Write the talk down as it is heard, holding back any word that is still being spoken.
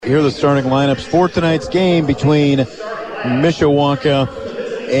Here are the starting lineups for tonight's game between Mishawaka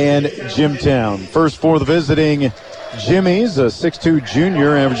and Jimtown. First for the visiting Jimmies, a 6'2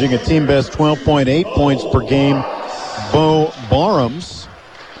 junior averaging a team best 12.8 points per game, Bo Barhams.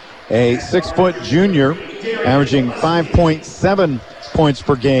 A 6' junior averaging 5.7 points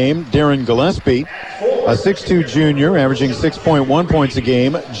per game, Darren Gillespie. A 6'2 junior averaging 6.1 points a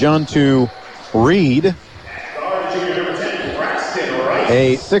game, Jontu Reed.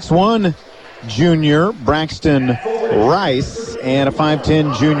 A 6'1 junior, Braxton Rice. And a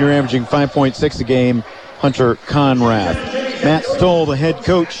 5'10 junior averaging 5.6 a game, Hunter Conrad. Matt Stoll, the head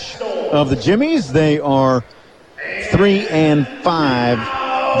coach of the Jimmies. They are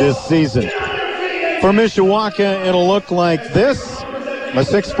 3-5 this season. For Mishawaka, it'll look like this. A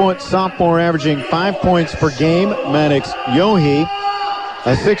 6' sophomore averaging 5 points per game, Maddox Yohe.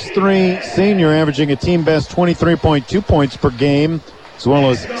 A 6'3 senior averaging a team best 23.2 points per game, as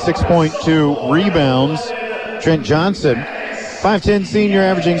well as 6.2 rebounds, Trent Johnson. 5'10 senior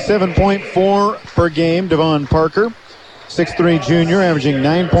averaging 7.4 per game, Devon Parker. 6'3 junior averaging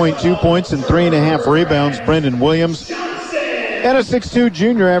 9.2 points and 3.5 rebounds, Brendan Williams. And a 6'2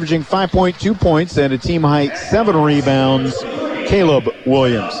 junior averaging 5.2 points and a team high 7 rebounds, Caleb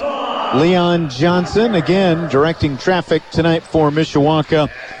Williams. Leon Johnson, again, directing traffic tonight for Mishawaka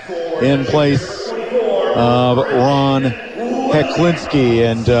in place of Ron Heklinski.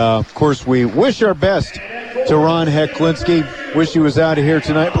 And, of course, we wish our best to Ron Heklinski. Wish he was out of here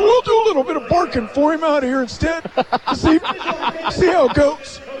tonight, but we'll do a little bit of barking for him out of here instead. See how it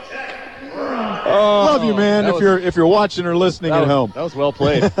goes. Love you, man, if you're watching or listening at home. That was well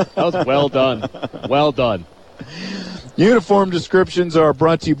played. That was well done. Well done. Uniform descriptions are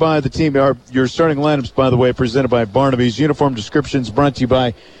brought to you by the team. Your starting lineups, by the way, presented by Barnaby's. Uniform descriptions brought to you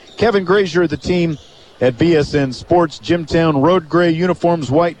by Kevin Grazier, the team at BSN Sports. Jimtown road gray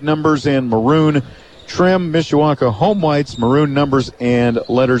uniforms, white numbers and maroon trim. Mishawaka home whites, maroon numbers and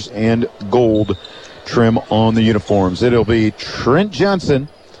letters and gold trim on the uniforms. It'll be Trent Johnson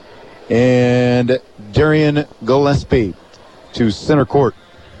and Darian Gillespie to center court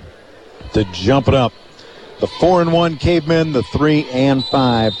to jump it up. The 4-1 Cavemen, the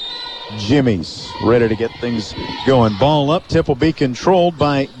 3-5 Jimmies, ready to get things going. Ball up, tip will be controlled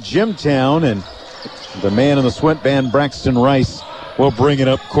by Jimtown, and the man in the sweatband, Braxton Rice, will bring it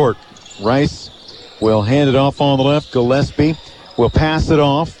up court. Rice will hand it off on the left. Gillespie will pass it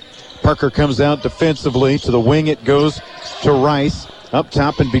off. Parker comes out defensively. To the wing it goes to Rice. Up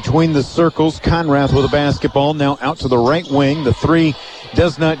top and between the circles, Conrath with a basketball. Now out to the right wing. The three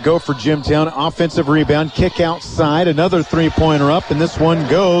does not go for Jimtown. Offensive rebound, kick outside. Another three-pointer up, and this one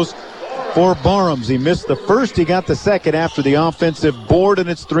goes for Barhams. He missed the first. He got the second after the offensive board, and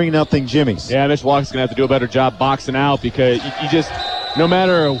it's 3-0 Jimmies. Yeah, Mishawaka's going to have to do a better job boxing out because you just, no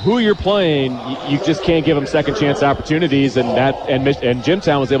matter who you're playing, you just can't give them second chance opportunities, and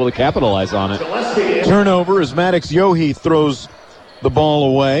Jimtown was able to capitalize on it. Turnover as Maddox Yohe throws the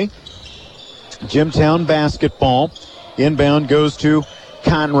ball away. Jimtown basketball. Inbound goes to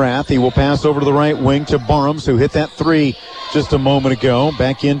Conrath. He will pass over to the right wing to Barhams, who hit that three just a moment ago.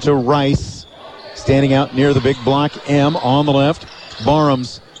 Back into Rice, standing out near the big block M on the left.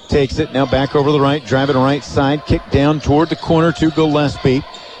 Barhams takes it. Now back over the right, driving right side. Kick down toward the corner to Gillespie.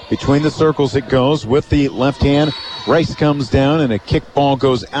 Between the circles it goes with the left hand. Rice comes down, and a kick ball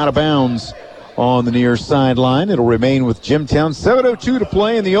goes out of bounds on the near sideline. It'll remain with Jimtown. 7:02 to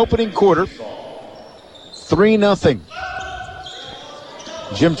play in the opening quarter. 3-0.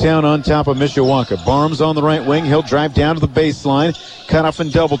 Jimtown on top of Mishawaka. Barhams on the right wing. He'll drive down to the baseline. Cut off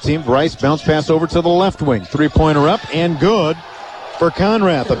and double teamed. Rice bounce pass over to the left wing. Three-pointer up and good for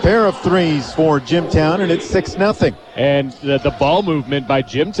Conrath. A pair of threes for Jimtown, and it's 6-0. And the ball movement by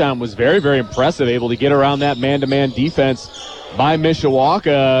Jimtown was very, very impressive. Able to get around that man-to-man defense by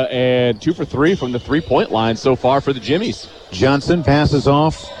Mishawaka, and 2 for 3 from the three-point line so far for the Jimmies. Johnson passes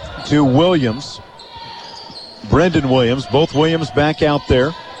off to Williams. Brendan Williams, both Williams back out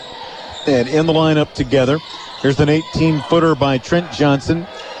there and in the lineup together. Here's an 18-footer by Trent Johnson.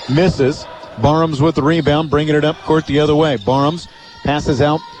 Misses. Barhams with the rebound, bringing it up court the other way. Barhams passes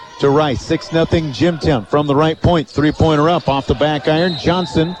out to Rice. 6-0 Jimtown from the right point. Three-pointer up off the back iron.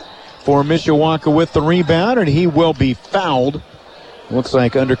 Johnson for Mishawaka with the rebound, and he will be fouled. Looks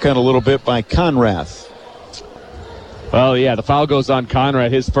like undercut a little bit by Conrath. Well, yeah, the foul goes on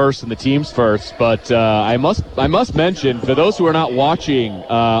Conrad, his first and the team's first. But I must mention, for those who are not watching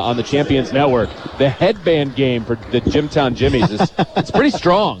on the Champions Network, the headband game for the Jimtown Jimmies is it's pretty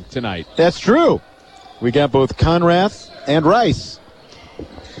strong tonight. That's true. We got both Conrath and Rice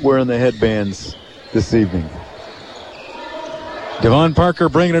wearing the headbands this evening. Devon Parker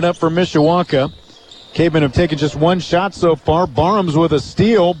bringing it up for Mishawaka. Cavemen have taken just one shot so far. Barhams with a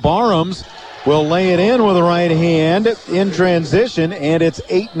steal. Barhams will lay it in with the right hand in transition, and it's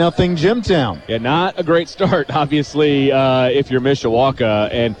 8-0 Jimtown. Yeah, not a great start, obviously, if you're Mishawaka,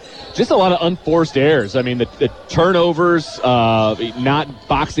 and just a lot of unforced errors. I mean, the turnovers, not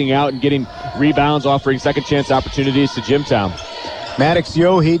boxing out and getting rebounds, offering second chance opportunities to Jimtown. Maddox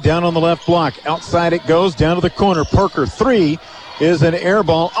Yohe down on the left block. Outside it goes, down to the corner. Parker, three is an air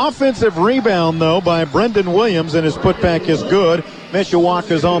ball. Offensive rebound, though, by Brendan Williams, and his putback is good.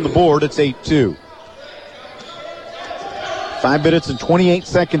 Mishawaka's on the board. It's 8-2. 5 minutes and 28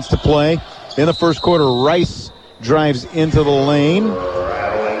 seconds to play in the first quarter. Rice drives into the lane.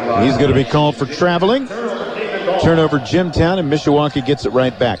 He's going to be called for traveling. Turnover Jimtown, and Mishawaka gets it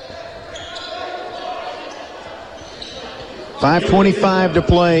right back. 5:25 to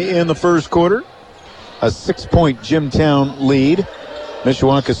play in the first quarter. A 6-point Jimtown lead.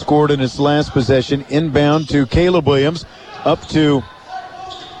 Mishawaka scored in its last possession. Inbound to Caleb Williams. Up to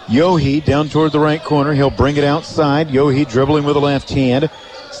Yohe down toward the right corner. He'll bring it outside. Yohe dribbling with the left hand.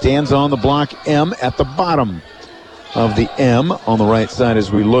 Stands on the block M at the bottom of the M on the right side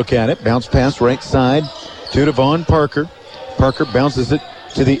as we look at it. Bounce pass right side to Devon Parker. Parker bounces it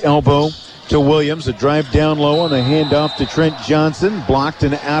to the elbow to Williams. A drive down low on the handoff to Trent Johnson. Blocked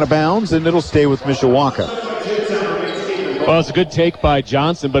and out of bounds, and it'll stay with Mishawaka. Well, it's a good take by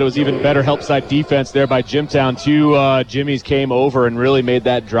Johnson, but it was even better help side defense there by Jimtown. Two Jimmies came over and really made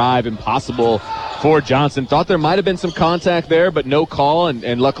that drive impossible for Johnson. Thought there might have been some contact there, but no call,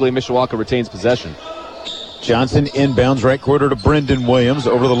 and luckily Mishawaka retains possession. Johnson inbounds right quarter to Brendan Williams.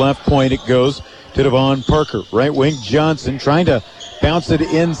 Over the left point it goes to Devon Parker. Right wing Johnson trying to bounce it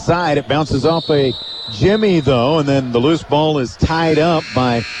inside. It bounces off a Jimmy, though, and then the loose ball is tied up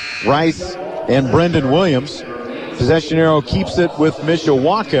by Rice and Brendan Williams. Possession arrow keeps it with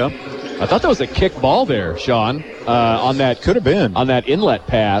Mishawaka. I thought that was a kick ball there, Sean, on that. Could have been. On that inlet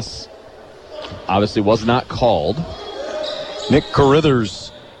pass. Obviously was not called. Nick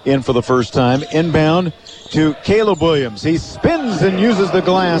Carithers in for the first time. Inbound to Caleb Williams. He spins and uses the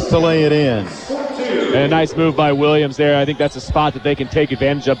glass to lay it in. And a nice move by Williams there. I think that's a spot that they can take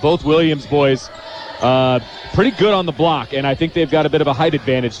advantage of. Both Williams boys pretty good on the block, and I think they've got a bit of a height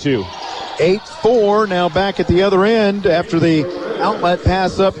advantage too. 8-4 now back at the other end after the outlet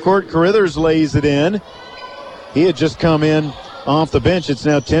pass up court. Carithers lays it in. He had just come in off the bench. It's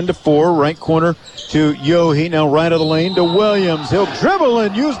now 10-4. Right corner to Yohe. Now right of the lane to Williams. He'll dribble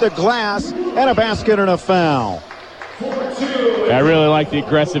and use the glass, and a basket and a foul. I really like the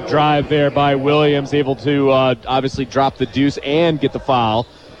aggressive drive there by Williams, able to obviously drop the deuce and get the foul.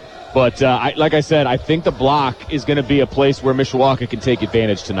 But like I said, I think the block is going to be a place where Mishawaka can take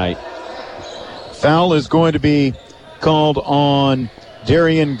advantage tonight. Foul is going to be called on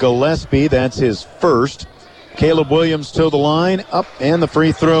Darian Gillespie. That's his first. Caleb Williams to the line, up, and the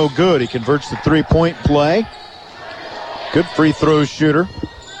free throw good. He converts the three-point play. Good free throw shooter.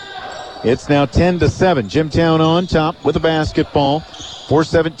 It's now 10-7. Jimtown on top with the basketball.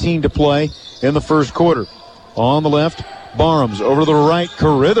 4:17 to play in the first quarter. On the left, Barhams over to the right.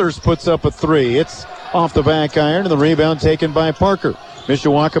 Carithers puts up a three. It's off the back iron, and the rebound taken by Parker.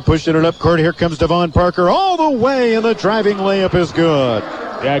 Mishawaka pushing it up court. Here comes Devon Parker all the way, and the driving layup is good.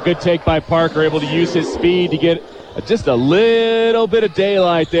 Yeah, good take by Parker, able to use his speed to get just a little bit of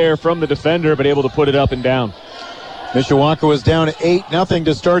daylight there from the defender, but able to put it up and down. Mishawaka was down 8-0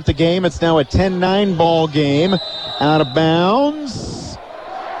 to start the game. It's now a 10-9 ball game. Out of bounds.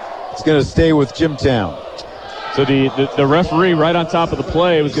 It's going to stay with Jimtown. So the referee right on top of the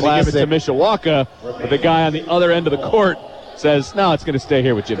play was going to give it to Mishawaka, but the guy on the other end of the court says, no, it's going to stay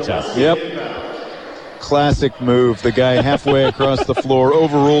here with Jimtown. Yep. Classic move. The guy halfway across the floor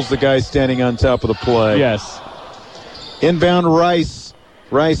overrules the guy standing on top of the play. Yes. Inbound Rice.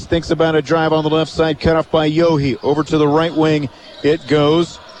 Rice thinks about a drive on the left side, cut off by Yohe. Over to the right wing. It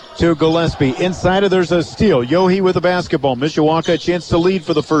goes to Gillespie. Inside of there's a steal. Yohe with the basketball. Mishawaka a chance to lead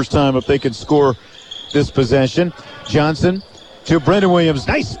for the first time if they can score this possession. Johnson to Brendan Williams.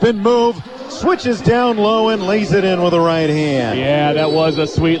 Nice spin move. Switches down low and lays it in with the right hand. Yeah, that was a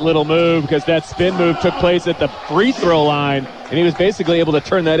sweet little move because that spin move took place at the free throw line, and he was basically able to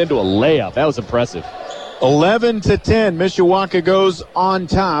turn that into a layup. That was impressive. 11-10. Mishawaka goes on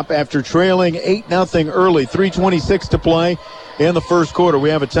top after trailing 8-0 early. 3:26 to play in the first quarter. We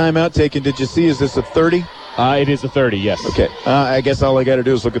have a timeout taken. Did you see? Is this a 30? It is a 30, yes. Okay. I guess all I got to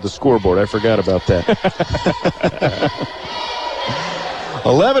do is look at the scoreboard. I forgot about that.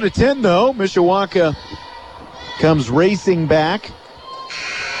 11-10, though. Mishawaka comes racing back.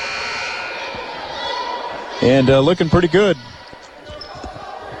 And looking pretty good.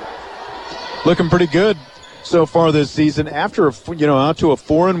 looking pretty good so far this season after out to a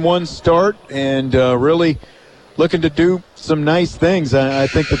 4-1 start and really looking to do some nice things. I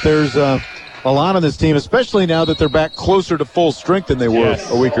think that there's a lot on this team, especially now that they're back closer to full strength than they were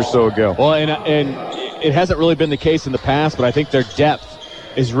a week or so ago. Well, and it hasn't really been the case in the past, but I think their depth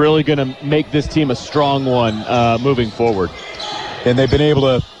is really going to make this team a strong one moving forward. And they've been able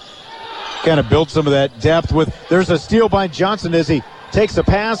to kind of build some of that depth there's a steal by Johnson as he takes a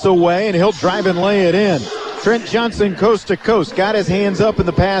pass away, and he'll drive and lay it in. Trent Johnson coast to coast, got his hands up in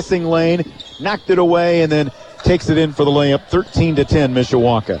the passing lane, knocked it away, and then takes it in for the layup. 13-10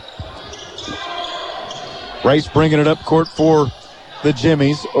 Mishawaka. Rice bringing it up court for the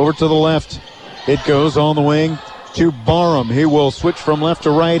Jimmies. Over to the left it goes on the wing to Barham. He will switch from left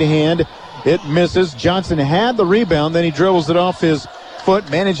to right hand. It misses. Johnson had the rebound, then he dribbles it off his foot,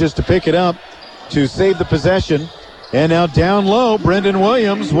 manages to pick it up to save the possession. And now down low, Brendan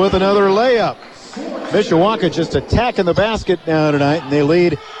Williams with another layup. Mishawaka just attacking the basket now tonight, and they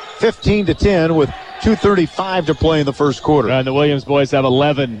lead 15-10 with 2:35 to play in the first quarter. And the Williams boys have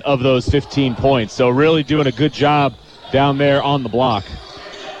 11 of those 15 points, so really doing a good job down there on the block.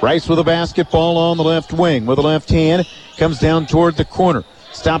 Rice with a basketball on the left wing with the left hand, comes down toward the corner,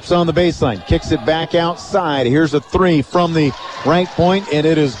 stops on the baseline, kicks it back outside. Here's a three from the right point, and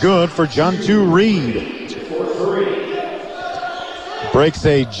it is good for Jontu Reed. Breaks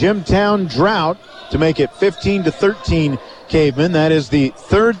a Jimtown drought to make it 15-13 Cavemen. That is the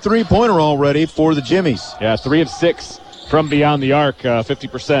third three-pointer already for the Jimmies. Yeah, 3 of 6 from beyond the arc,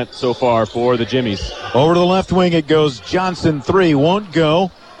 50% so far for the Jimmies. Over to the left wing it goes. Johnson, three, won't go.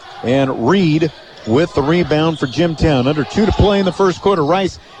 And Reed with the rebound for Jimtown. Under 2 to play in the first quarter.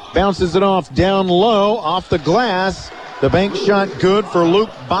 Rice bounces it off down low, off the glass. The bank shot good for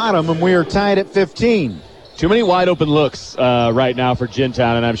Luke Bottom, and we are tied at 15. Too many wide open looks right now for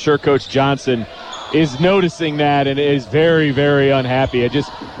Jimtown, and I'm sure Coach Johnson is noticing that and is very, very unhappy.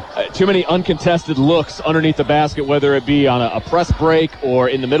 Too many uncontested looks underneath the basket, whether it be on a press break or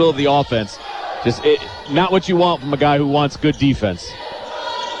in the middle of the offense. Not what you want from a guy who wants good defense.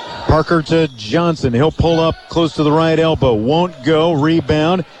 Parker to Johnson. He'll pull up close to the right elbow. Won't go.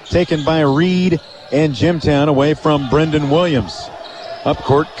 Rebound taken by Reed and Jimtown away from Brendan Williams. Up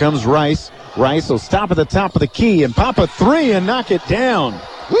court comes Rice. Rice will stop at the top of the key and pop a three and knock it down.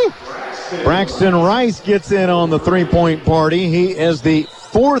 Woo! Braxton Rice gets in on the three-point party. He is the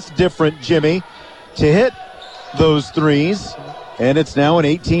fourth different Jimmy to hit those threes. And it's now an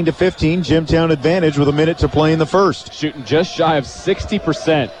 18-15 Jimtown advantage with a minute to play in the first. Shooting just shy of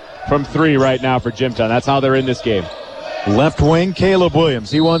 60% from three right now for Jimtown. That's how they're in this game. Left wing, Caleb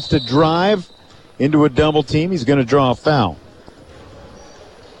Williams. He wants to drive into a double team. He's going to draw a foul.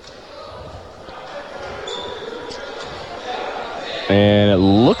 And it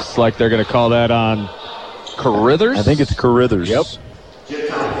looks like they're going to call that on Carithers. I think it's Carithers. Yep.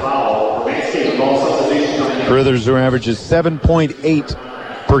 Carithers, who averages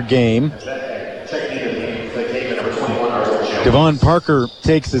 7.8 per game. Devon Parker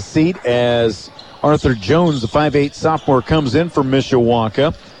takes a seat as Arthur Jones, the 5'8 sophomore, comes in for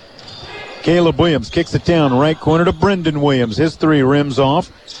Mishawaka. Caleb Williams kicks it down right corner to Brendan Williams. His three rims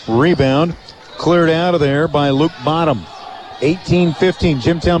off. Rebound cleared out of there by Luke Bottom. 18-15,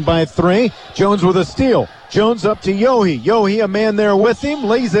 Jimtown by 3. Jones with a steal. Jones up to Yohe. Yohe, a man there with him,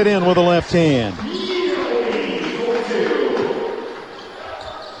 lays it in with a left hand.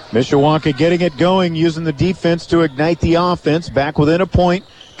 Mishawaka getting it going, using the defense to ignite the offense. Back within a point.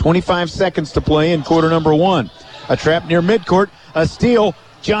 25 seconds to play in quarter number 1. A trap near midcourt. A steal.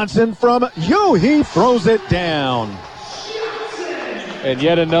 Johnson from Yohe throws it down. And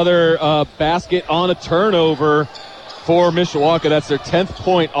yet another basket on a turnover for Mishawaka. That's their 10th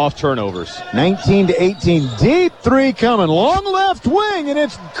point off turnovers. 19-18. Deep three coming. Long left wing, and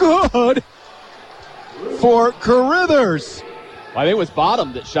it's good for Carithers. I think it was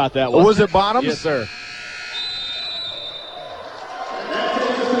Bottom that shot that one. Was it Bottoms? Yes, sir.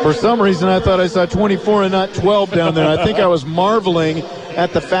 For some reason, I thought I saw 24 and not 12 down there. I think I was marveling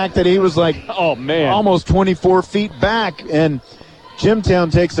at the fact that he was like, oh man, almost 24 feet back. And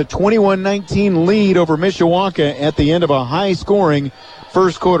Jimtown takes a 21-19 lead over Mishawaka at the end of a high-scoring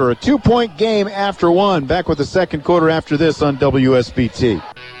first quarter. A 2-point game after one. Back with the second quarter after this on WSBT.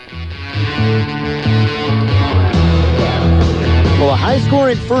 Well, a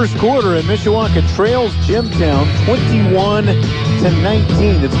high-scoring first quarter, and Mishawaka trails Jimtown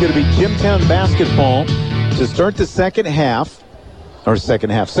 21-19. It's going to be Jimtown basketball to start the second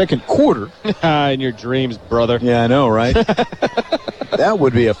quarter. In your dreams, brother. Yeah, I know, right? That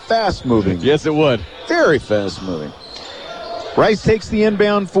would be a fast-moving. Yes, it would. Very fast-moving. Rice takes the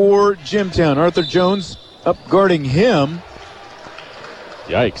inbound for Jimtown. Arthur Jones up guarding him.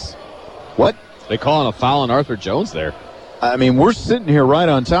 Yikes. What? They calling a foul on Arthur Jones there. I mean, we're sitting here right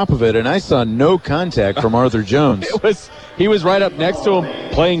on top of it, and I saw no contact from Arthur Jones. He was right up next to him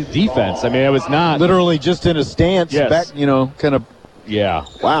playing defense. I mean, it was not. Literally just in a stance, yes. Back, kind of. Yeah.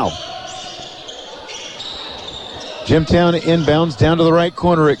 Wow. Jimtown inbounds down to the right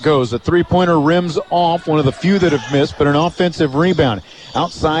corner it goes. A three-pointer rims off, one of the few that have missed, but an offensive rebound.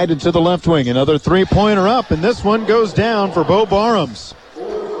 Outside into the left wing. Another three-pointer up, and this one goes down for Bo Barhams.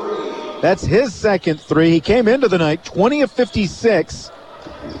 That's his second three. He came into the night 20 of 56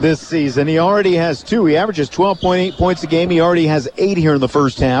 this season. He already has 2. He averages 12.8 points a game. He already has 8 here in the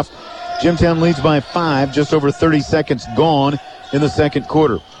first half. Jimtown leads by 5, just over 30 seconds gone in the second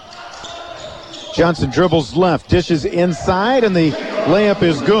quarter. Johnson dribbles left, dishes inside, and the layup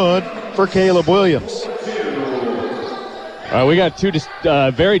is good for Caleb Williams. We got two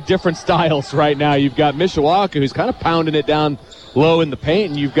very different styles right now. You've got Mishawaka, who's kind of pounding it down low in the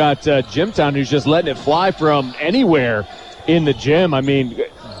paint, and you've got Jimtown, who's just letting it fly from anywhere in the gym. I mean,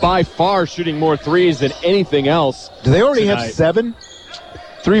 by far shooting more threes than anything else. Do they already tonight. have 7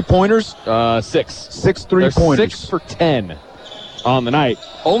 3-pointers? 6. 6 3-pointers. They're 6 for 10 on the night.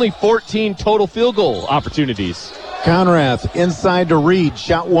 Only 14 total field goal opportunities. Conrath inside to Reed.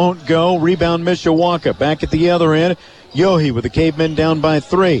 Shot won't go. Rebound Mishawaka. Back at the other end. Yohe with the Cavemen down by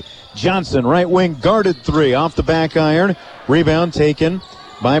 3. Johnson, right wing, guarded 3 off the back iron. Rebound taken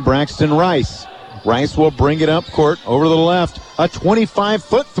by Braxton Rice. Rice will bring it up court over to the left. A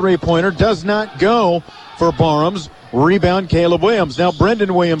 25-foot three-pointer does not go for Barhams. Rebound Caleb Williams. Now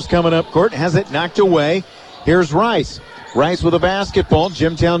Brendan Williams coming up court, has it knocked away. Here's Rice. Rice with a basketball.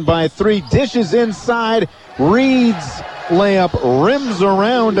 Jimtown by 3. Dishes inside. Reed's layup rims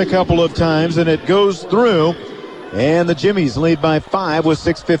around a couple of times, and it goes through. And the Jimmies lead by 5 with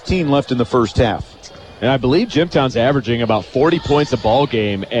 6:15 left in the first half. And I believe Jimtown's averaging about 40 points a ball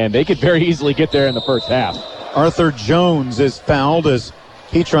game, and they could very easily get there in the first half. Arthur Jones is fouled as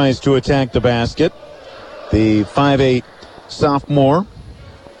he tries to attack the basket. The 5'8 sophomore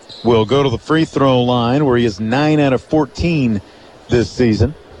will go to the free throw line, where he is 9 out of 14 this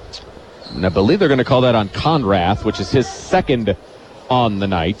season. And I believe they're going to call that on Conrath, which is his second on the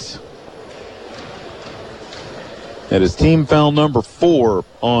night. That is team foul number 4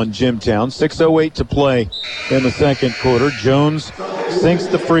 on Jimtown. 6:08 to play in the second quarter. Jones sinks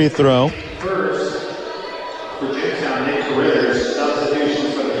the free throw. First, for Jimtown, Nick Carruthers,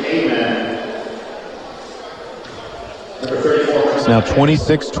 substitution for the Cavemen. Number 34. It's now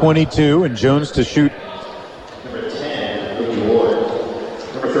 26-22, and Jones to shoot Number 10, Luke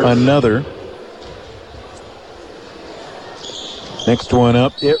Ward. another. Next one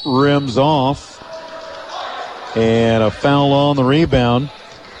up, it rims off. And a foul on the rebound.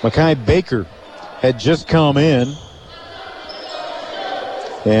 Makai Baker had just come in.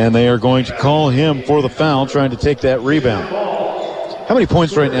 And they are going to call him for the foul, trying to take that rebound. How many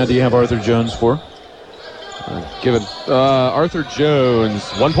points right now do you have Arthur Jones for? Given Arthur Jones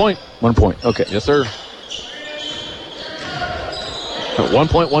 1 point. 1 point, okay. Yes, sir. 1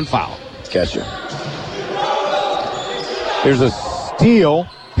 point, 1 foul. Gotcha. There's a steal.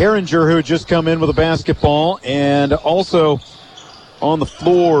 Herringer, who had just come in with a basketball, and also on the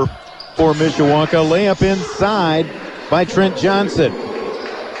floor for Mishawaka. Layup inside by Trent Johnson.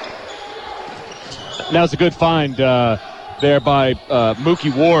 Now it's a good find there by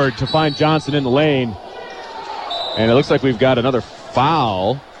Mookie Ward to find Johnson in the lane. And it looks like we've got another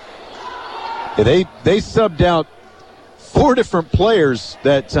foul. Yeah, they subbed out 4 different players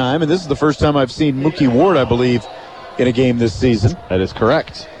that time, and this is the first time I've seen Mookie Ward, I believe, in a game this season. That is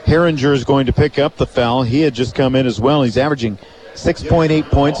correct. Herringer is going to pick up the foul. He had just come in as well. He's averaging 6.8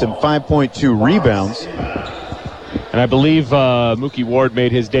 points and 5.2 rebounds. And I believe Mookie Ward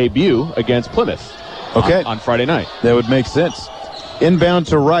made his debut against Plymouth on Friday night. That would make sense. Inbound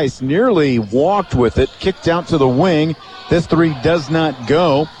to Rice. Nearly walked with it. Kicked out to the wing. This three does not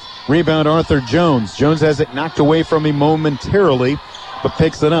go. Rebound Arthur Jones. Jones has it knocked away from him momentarily, but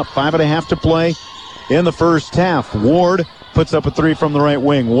picks it up. 5.5 to play in the first half. Ward puts up a 3 from the right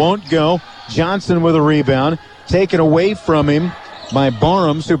wing. Won't go. Johnson with a rebound. Taken away from him by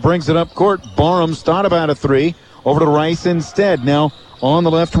Barhams, who brings it up court. Barhams thought about a 3. Over to Rice instead. Now on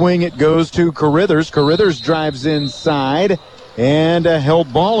the left wing it goes to Carruthers. Carruthers drives inside, and a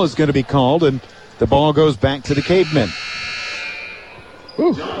held ball is going to be called, and the ball goes back to the Cavemen.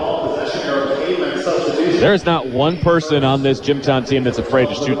 There's not one person on this Jimtown team that's afraid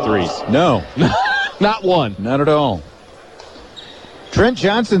to shoot threes. No. Not one. Not at all. Trent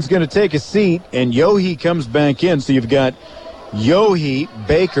Johnson's going to take a seat, and Yohe comes back in. So you've got Yohe,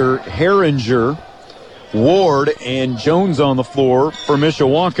 Baker, Herringer, Ward, and Jones on the floor for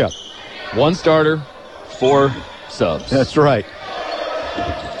Mishawaka. 1 starter, 4 subs. That's right.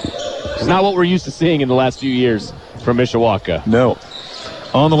 It's not what we're used to seeing in the last few years from Mishawaka. No.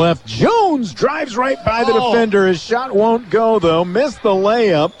 On the left, Jones drives right by the defender. His shot won't go, though. Missed the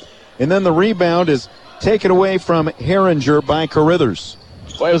layup. And then the rebound is taken away from Herringer by Carithers.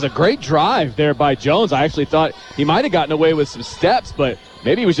 Boy, it was a great drive there by Jones. I actually thought he might have gotten away with some steps, but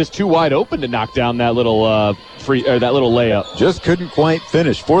maybe he was just too wide open to knock down that little that little layup. Just couldn't quite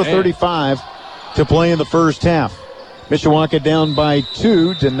finish. 4:35 to play in the first half. Mishawaka down by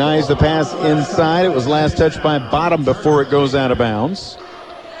 2, denies the pass inside. It was last touched by Bottom before it goes out of bounds.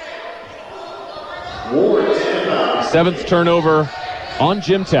 7th turnover on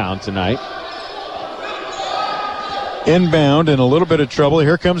Jimtown tonight. Inbound in a little bit of trouble.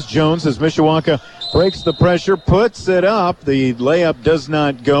 Here comes Jones as Mishawaka breaks the pressure, puts it up. The layup does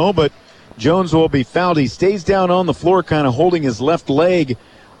not go, but Jones will be fouled. He stays down on the floor, kind of holding his left leg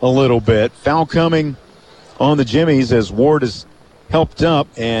a little bit. Foul coming on the Jimmies as Ward is helped up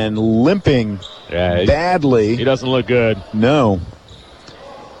and limping badly. He doesn't look good. No.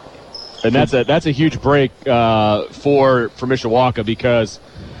 And that's a huge break for Mishawaka because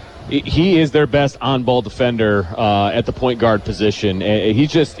he is their best on-ball defender at the point guard position.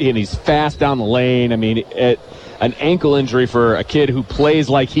 He's fast down the lane. I mean, an ankle injury for a kid who plays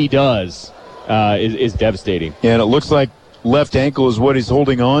like he does is devastating. Yeah, and it looks like left ankle is what he's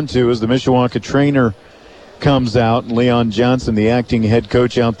holding on to as the Mishawaka trainer comes out. And Leon Johnson, the acting head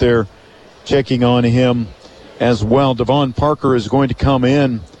coach out there, checking on him as well. Devon Parker is going to come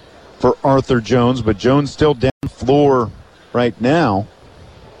in for Arthur Jones, but Jones still down floor right now.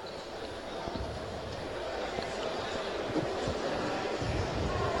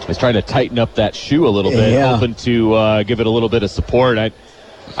 He's trying to tighten up that shoe a little bit, hoping to give it a little bit of support. I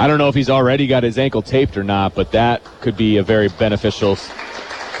don't know if he's already got his ankle taped or not, but that could be a very beneficial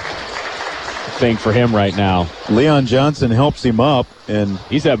thing for him right now. Leon Johnson helps him up, and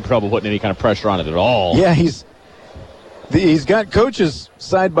he's having trouble putting any kind of pressure on it at all. Yeah, he's got coaches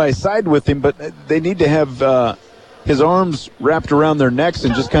side by side with him, but they need to have his arms wrapped around their necks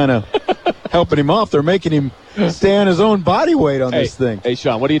and just kind of helping him off. They're making him stay on his own body weight on this thing. Hey,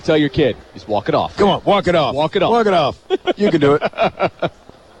 Sean, what do you tell your kid? Just walk it off. Come on, walk it off. Walk it off. Walk it off. You can do it.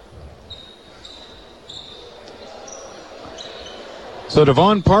 So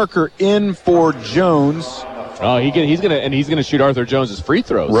Devon Parker in for Jones. Oh, he's gonna shoot Arthur Jones's free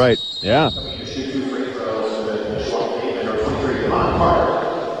throws. Right. Yeah.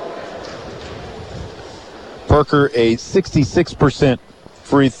 Parker, a 66%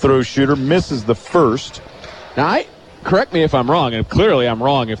 free throw shooter, misses the first. Now, correct me if I'm wrong, and clearly I'm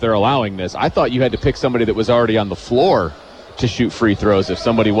wrong if they're allowing this. I thought you had to pick somebody that was already on the floor to shoot free throws if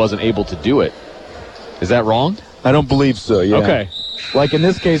somebody wasn't able to do it. Is that wrong? I don't believe so, yeah. Okay. Like in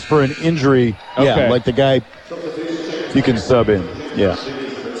this case for an injury, yeah, like the guy you can sub in, yeah.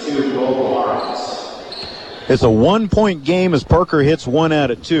 It's a 1-point game as Parker hits 1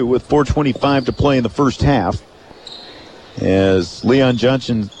 out of 2 with 4:25 to play in the first half. As Leon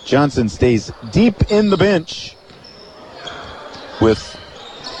Johnson stays deep in the bench with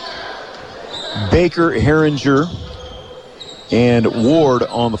Baker, Herringer, and Ward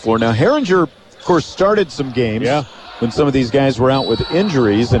on the floor. Now, Herringer, of course, started some games when some of these guys were out with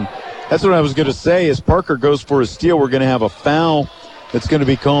injuries, and that's what I was going to say. As Parker goes for a steal, we're going to have a foul that's going to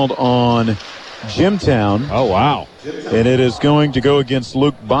be called on Jimtown. Oh, wow. And it is going to go against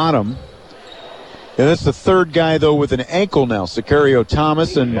Luke Bottom. And that's the third guy, though, with an ankle now. Sicario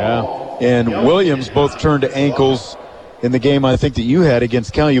Thomas and Williams both turned ankles in the game I think that you had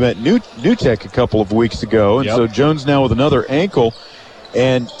against Calumet New Tech a couple of weeks ago. And so Jones now with another ankle.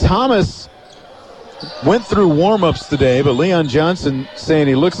 And Thomas went through warm-ups today, but Leon Johnson saying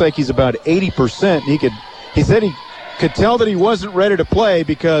he looks like he's about 80%. He said he could tell that he wasn't ready to play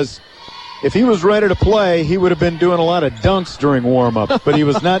because if he was ready to play, he would have been doing a lot of dunks during warm-ups, but he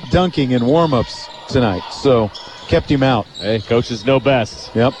was not dunking in warm-ups tonight, so kept him out. Hey, coaches know best.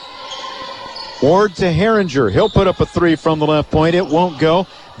 Yep. Ward to Herringer. He'll put up a 3 from the left point. It won't go.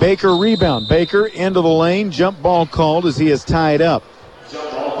 Baker rebound. Baker into the lane. Jump ball called as he is tied up.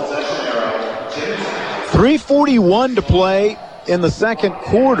 3:41 to play in the second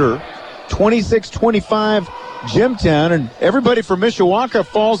quarter. 26-25 Jimtown, and everybody from Mishawaka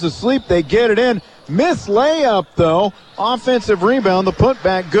falls asleep. They get it in. Miss layup, though. Offensive rebound. The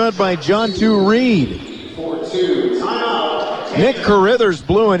putback good by John 2 Reed. Nick Carithers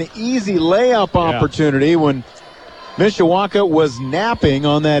blew an easy layup opportunity when Mishawaka was napping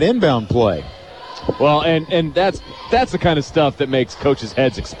on that inbound play. Well, and that's the kind of stuff that makes coaches'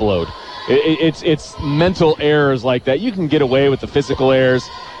 heads explode. It's mental errors like that. You can get away with the physical errors,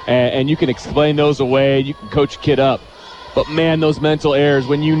 and you can explain those away. You can coach a kid up. But, man, those mental errors,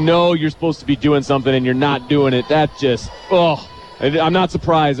 when you know you're supposed to be doing something and you're not doing it, that just, I'm not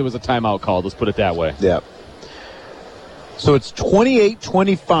surprised it was a timeout call. Let's put it that way. Yeah. So it's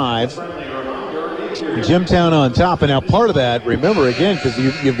 28-25. Jimtown on top. And now part of that, remember, again, because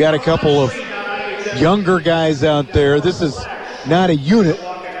you've got a couple of younger guys out there. This is not a unit,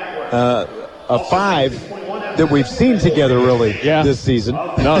 a five that we've seen together really this season.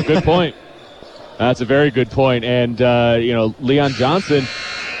 No, good point. That's a very good point. And, Leon Johnson,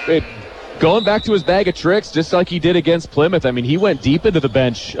 going back to his bag of tricks, just like he did against Plymouth. I mean, he went deep into the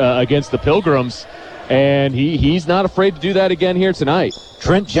bench against the Pilgrims, and he's not afraid to do that again here tonight.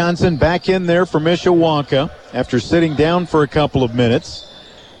 Trent Johnson back in there for Mishawaka after sitting down for a couple of minutes.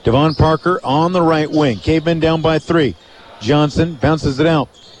 Devon Parker on the right wing. Cavemen down by 3. Johnson bounces it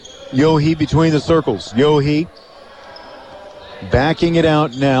out. Yohe between the circles. Yohe backing it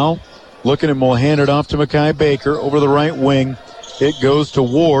out now. Looking, and will hand it off to Mackay Baker over the right wing. It goes to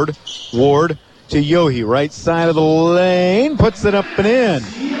Ward. Ward to Yohe. Right side of the lane. Puts it up and in.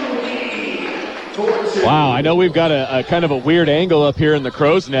 Wow, I know we've got a kind of a weird angle up here in the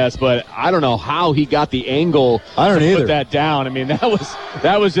crow's nest, but I don't know how he got the angle to put that down. I mean,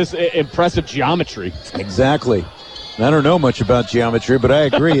 that was just impressive geometry. Exactly. I don't know much about geometry, but I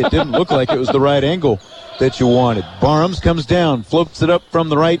agree. It didn't look like it was the right angle that you wanted. Barhams comes down, floats it up from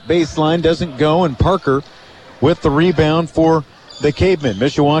the right baseline, doesn't go, and Parker with the rebound for the Cavemen.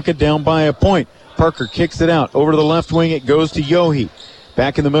 Mishawaka down by a point. Parker kicks it out. Over to the left wing, it goes to Yohe.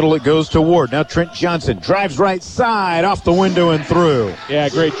 Back in the middle, it goes to Ward. Now Trent Johnson drives right side, off the window and through. Yeah,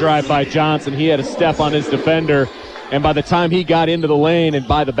 great drive by Johnson. He had a step on his defender, and by the time he got into the lane and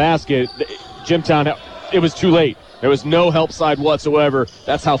by the basket, Jimtown, it was too late. There was no help side whatsoever.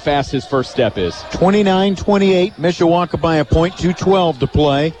 That's how fast his first step is. 29-28, Mishawaka by a point, 2:12 to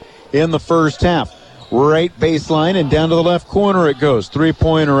play in the first half. Right baseline and down to the left corner it goes.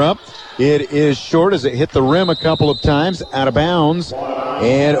 Three-pointer up. It is short as it hit the rim a couple of times, out of bounds,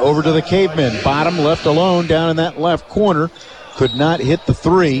 and over to the Cavemen. Bottom left alone down in that left corner. Could not hit the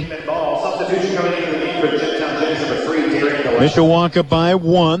three. Mishawaka by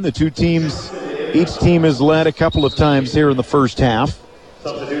 1. The two teams, each team has led a couple of times here in the first half.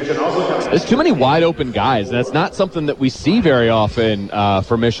 There's too many wide open guys. That's not something that we see very often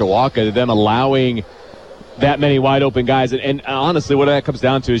for Mishawaka, them allowing that many wide open guys. And honestly, what that comes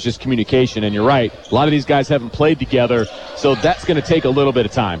down to is just communication. And you're right, a lot of these guys haven't played together, so that's going to take a little bit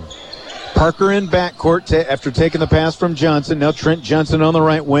of time. Parker in backcourt after taking the pass from Johnson. Now Trent Johnson on the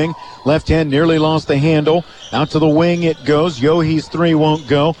right wing. Left hand nearly lost the handle. Out to the wing it goes. Yohe's three won't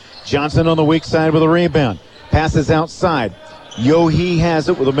go. Johnson on the weak side with a rebound. Passes outside. Yohe has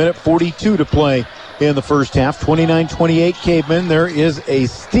it with 1:42 to play in the first half. 29-28 Cavemen. There is a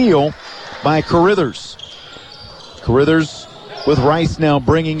steal by Carithers. Carithers with Rice now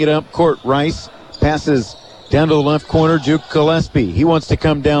bringing it up court. Rice passes down to the left corner. Duke Gillespie. He wants to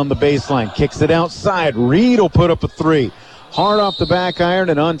come down the baseline. Kicks it outside. Reed will put up a three. Hard off the back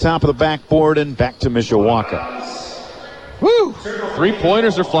iron and on top of the backboard and back to Mishawaka. Woo!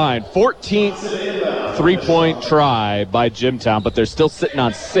 Three-pointers are flying. 14th three-point try by Jimtown, but they're still sitting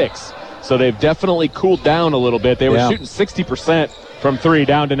on 6. So they've definitely cooled down a little bit. They were shooting 60% from 3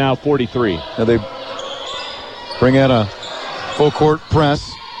 down to now 43. Now they bring out a full-court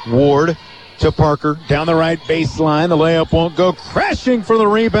press. Ward to Parker. Down the right baseline. The layup won't go. Crashing for the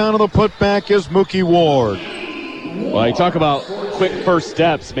rebound, and the putback is Mookie Ward. Well, you talk about quick first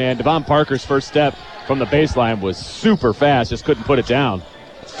steps, man. Devon Parker's first step from the baseline was super fast. Just couldn't put it down.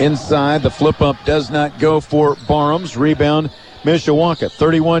 Inside, the flip-up does not go for Barhams. Rebound, Mishawaka.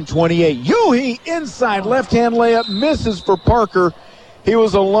 31-28. Yohe inside. Left-hand layup misses for Parker. He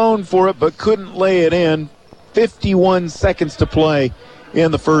was alone for it, but couldn't lay it in. 51 seconds to play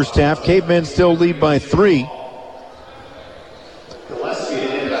in the first half. Cavemen still lead by 3.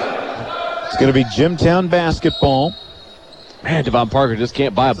 It's going to be Jimtown basketball. Man, Devon Parker just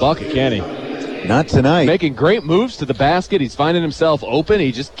can't buy a bucket, can he? Not tonight. Making great moves to the basket. He's finding himself open.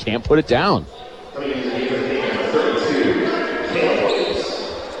 He just can't put it down.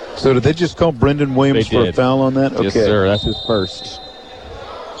 So did they just call Brendan Williams for a foul on that? Yes, sir. That's his first.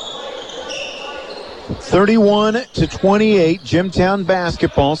 31-28, Jimtown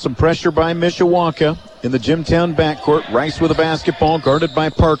basketball. Some pressure by Mishawaka in the Jimtown backcourt. Rice with the basketball, guarded by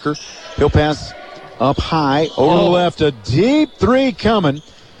Parker. He'll pass up high, over to the left. A deep three coming.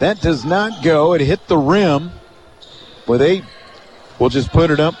 That does not go. It hit the rim. Boy, will just put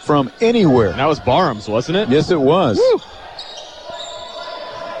it up from anywhere. And that was Barham's, wasn't it? Yes, it was. Woo.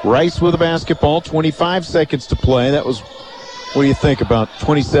 Rice with a basketball, 25 seconds to play. That was, what do you think, about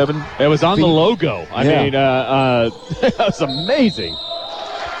 27? It was on feet? the logo. I mean, that was amazing.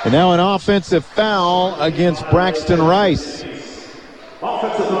 And now an offensive foul against Braxton Rice.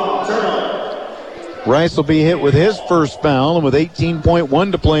 Offensive foul, turnover. Rice will be hit with his first foul, and with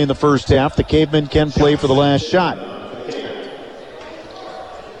 18.1 to play in the first half, the Cavemen can play for the last shot.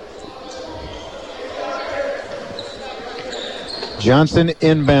 Johnson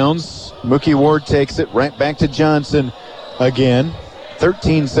inbounds. Mookie Ward takes it right back to Johnson again.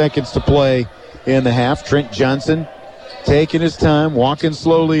 13 seconds to play in the half. Trent Johnson taking his time, walking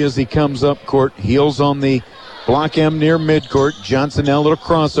slowly as he comes up court. Heels on the block M near midcourt. Johnson now a little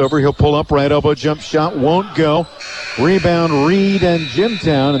crossover. He'll pull up, right elbow jump shot. Won't go. Rebound Reed and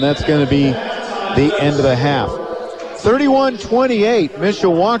Jimtown, and that's going to be the end of the half. 31-28,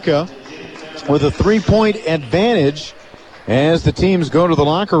 Mishawaka with a 3-point advantage as the teams go to the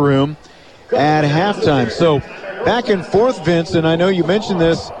locker room at halftime. So back and forth, Vince, and I know you mentioned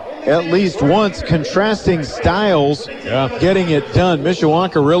this at least once, contrasting styles, getting it done.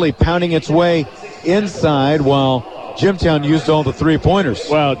 Mishawaka really pounding its way inside while Jimtown used all the three-pointers.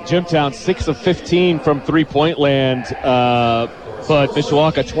 Well, Jimtown 6 of 15 from three-point land, but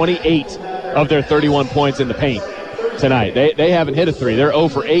Mishawaka 28 of their 31 points in the paint tonight. They haven't hit a three. They're 0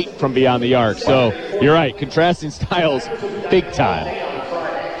 for 8 from beyond the arc. So you're right, contrasting styles big time.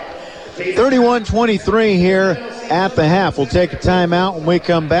 31-23 here at the half. We'll take a timeout when we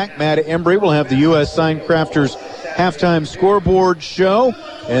come back. Matt Embry will have the U.S. Sign Crafters halftime scoreboard show,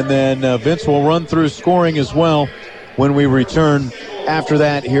 and then Vince will run through scoring as well when we return after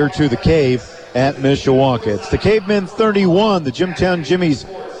that here to the Cave at Mishawaka. It's the Cavemen 31, the Jimtown Jimmies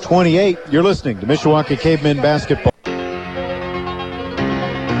 28. You're listening to Mishawaka Cavemen basketball.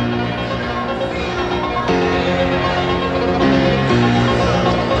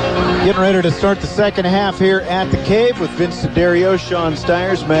 Getting ready to start the second half here at the Cave with Vince DeDario, Sean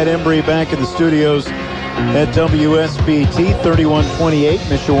Stiers, Matt Embry back in the studios at WSBT. 31-28,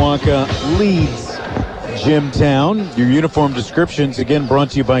 Mishawaka leads Jimtown. Your uniform descriptions, again,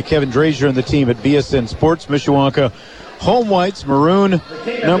 brought to you by Kevin Drazier and the team at BSN Sports. Mishawaka home whites, maroon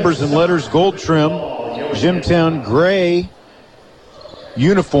numbers and letters, gold trim. Jimtown gray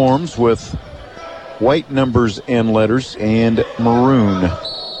uniforms with white numbers and letters and maroon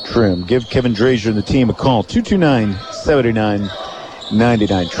trim. Give Kevin Drazier and the team a call,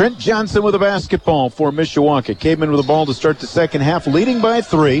 229-7999. Trent Johnson with a basketball for Mishawaka. Cavemen with the ball to start the second half, leading by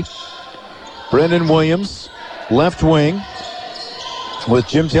 3. Brendan Williams, left wing, with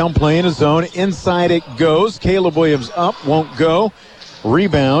Jimtown playing a zone. Inside it goes. Caleb Williams up, won't go.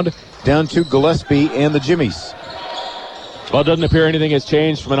 Rebound down to Gillespie and the Jimmies. Well, it doesn't appear anything has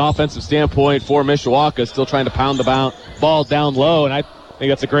changed from an offensive standpoint for Mishawaka. Still trying to pound the ball down low, and I think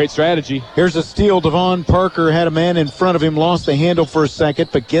that's a great strategy. Here's a steal. Devon Parker had a man in front of him, lost the handle for a second,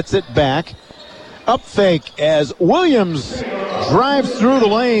 but gets it back. Up fake as Williams drives through the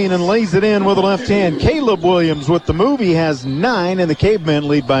lane and lays it in with a left hand. Caleb Williams with the move. He has 9, and the Cavemen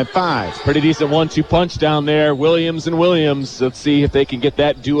lead by 5. Pretty decent 1-2 punch down there. Williams and Williams. Let's see if they can get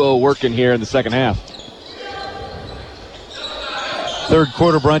that duo working here in the second half. Third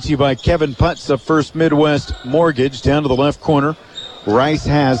quarter brought to you by Kevin Putz of First Midwest Mortgage. Down to the left corner. Rice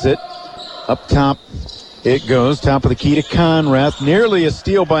has it. Up top it goes. Top of the key to Conrath. Nearly a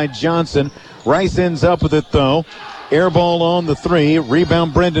steal by Johnson. Rice ends up with it, though. Air ball on the 3.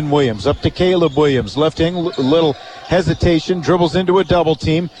 Rebound Brendan Williams. Up to Caleb Williams. Left wing, little hesitation. Dribbles into a double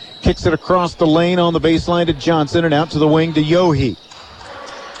team. Kicks it across the lane on the baseline to Johnson and out to the wing to Yohe.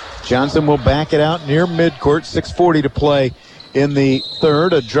 Johnson will back it out near midcourt. 6:40 to play in the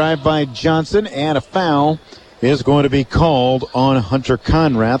third. A drive by Johnson and a foul is going to be called on Hunter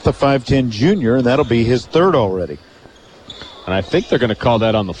Conrath, the 5'10 junior, and that'll be his third already. And I think they're going to call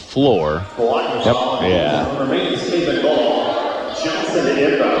that on the floor. Yep. Yeah.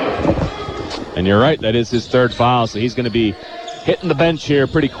 And you're right, that is his third foul, so he's going to be hitting the bench here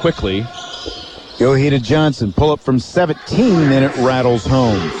pretty quickly. Yohe to Johnson, pull up from 17, and it rattles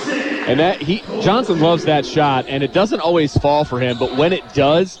home. And Johnson loves that shot, and it doesn't always fall for him, but when it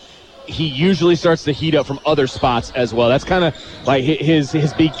does, he usually starts to heat up from other spots as well. That's kind of like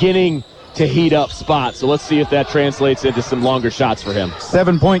his beginning to heat up spot. So let's see if that translates into some longer shots for him.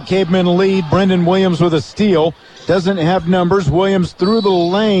 7-point Cavemen lead. Brendan Williams with a steal. Doesn't have numbers. Williams through the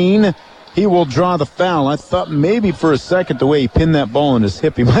lane. He will draw the foul. I thought maybe for a second the way he pinned that ball in his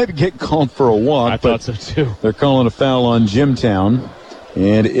hip, he might get called for a walk. I thought so too. They're calling a foul on Jimtown,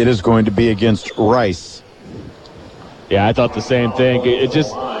 and it is going to be against Rice. Yeah, I thought the same thing. It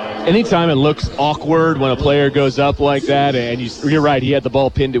just, anytime it looks awkward when a player goes up like that, and you're right, he had the ball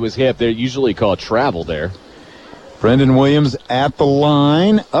pinned to his hip, they're usually called travel there. Brendan Williams at the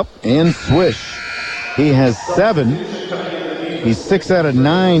line, up and swish. He has 7. He's 6 out of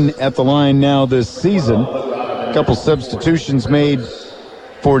 9 at the line now this season. A couple substitutions made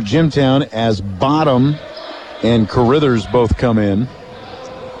for Jimtown as Bottom and Carithers both come in.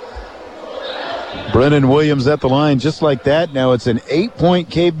 Brendan Williams at the line just like that. Now it's an 8-point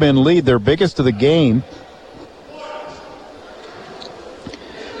Cavemen lead, their biggest of the game.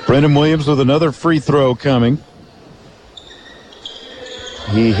 Brendan Williams with another free throw coming.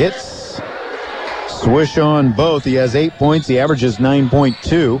 He hits, swish on both. He has 8 points. He averages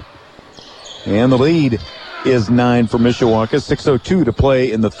 9.2. And the lead is 9 for Mishawaka. 6:02 to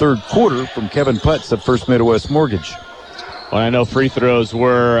play in the third quarter from Kevin Putz of First Midwest Mortgage. Well, I know free throws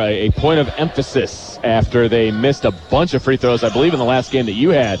were a point of emphasis after they missed a bunch of free throws, I believe, in the last game that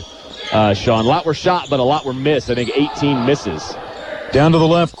you had, Sean. A lot were shot, but a lot were missed. I think 18 misses. Down to the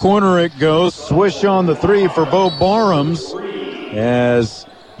left corner it goes. Swish on the 3 for Bo Barhams as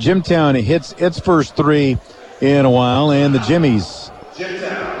Jimtown hits its first 3 in a while, and the Jimmies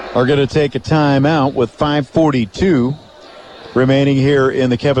are going to take a timeout with 5:42 remaining here in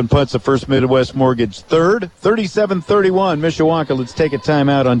the Kevin Putz of First Midwest Mortgage third. 37-31 Mishawaka. Let's take a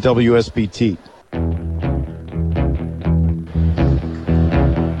timeout on WSBT.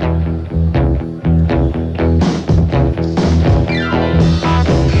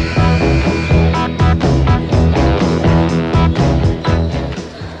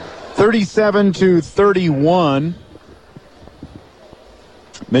 (37-31).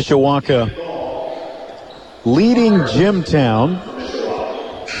 Mishawaka leading Jimtown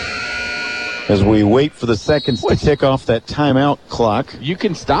as we wait for the seconds to tick off that timeout clock. You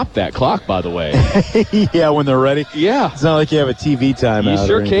can stop that clock, by the way. Yeah, when they're ready. Yeah. It's not like you have a TV timeout. You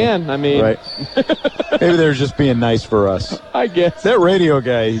sure can. I mean. Right. Maybe they're just being nice for us. I guess. That radio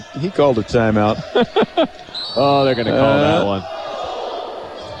guy, he called a timeout. Oh, they're going to call that one.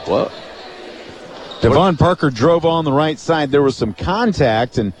 What? Devon Parker drove on the right side. There was some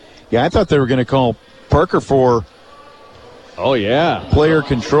contact, and I thought they were going to call Parker for player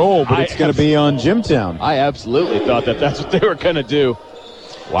control, but it's going to be on Jimtown. I absolutely thought that's what they were going to do.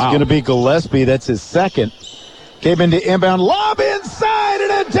 Wow. It's going to be Gillespie. That's his second. Came into inbound, lob inside,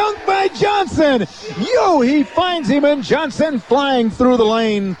 and a dunk by Johnson. He finds him, and Johnson flying through the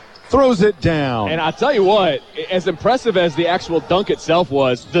lane. Throws it down. And I'll tell you what, as impressive as the actual dunk itself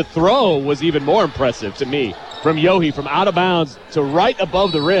was, the throw was even more impressive to me. From Yohe, from out of bounds to right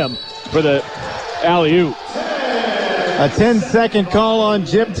above the rim for the alley-oop. A 10-second call on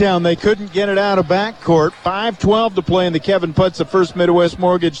Jimtown. They couldn't get it out of backcourt. 5:12 to play in the Kevin Putz of First Midwest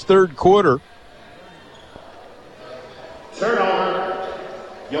Mortgage third quarter. Turnover.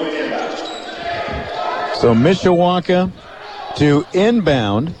 Yohe inbound. So Mishawaka to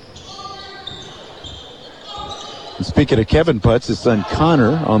inbound. And speaking of Kevin Putz, his son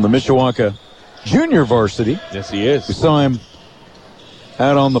Connor on the Mishawaka junior varsity. Yes, he is. We saw him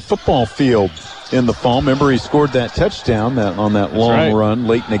out on the football field in the fall. Remember, he scored that touchdown on that long run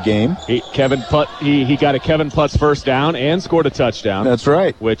late in the game. He got a Kevin Putz first down and scored a touchdown. That's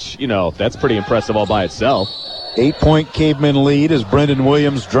right. Which, that's pretty impressive all by itself. 8-point Cavemen lead as Brendan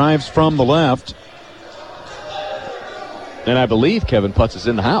Williams drives from the left. And I believe Kevin Putz is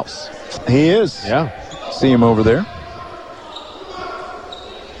in the house. He is. Yeah. See him over there.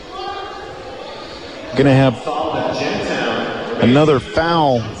 Going to have another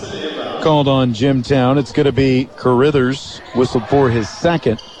foul called on Jimtown. It's going to be Carithers, whistled for his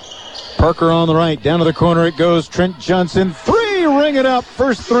second. Parker on the right, down to the corner it goes. Trent Johnson, 3, ring it up.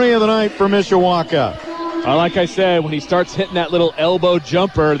 First 3 of the night for Mishawaka. Like I said, when he starts hitting that little elbow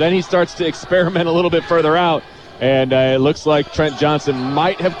jumper, then he starts to experiment a little bit further out. And it looks like Trent Johnson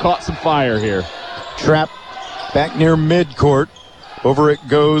might have caught some fire here. Trap back near midcourt. Over it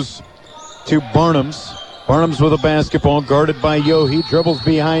goes to Barnums. Barnums with a basketball, guarded by Yohe. Dribbles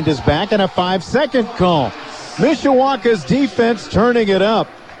behind his back, and a 5-second call. Mishawaka's defense turning it up.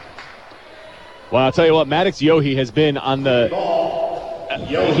 Well, I'll tell you what, Maddox Yohe has been on the...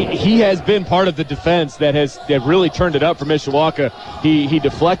 He has been part of the defense that really turned it up for Mishawaka. He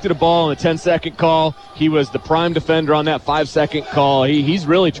deflected a ball on a 10-second call. He was the prime defender on that 5-second call. He's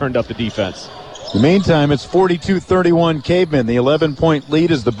really turned up the defense. In the meantime, it's 42-31 Cavemen. The 11-point lead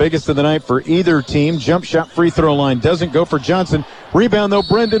is the biggest of the night for either team. Jump shot free throw line doesn't go for Johnson. Rebound, though,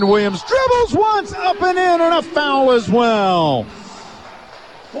 Brendan Williams dribbles once, up and in, and a foul as well.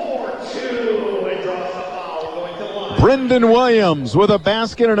 4-2, and draws a foul. Brendan Williams with a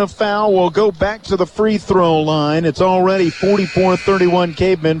basket and a foul will go back to the free throw line. It's already 44-31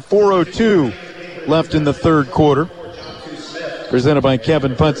 Cavemen, 4:02 left in the third quarter. Presented by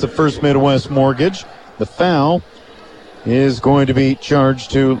Kevin Putz of First Midwest Mortgage. The foul is going to be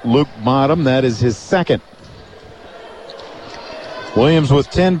charged to Luke Bottom. That is his second. Williams with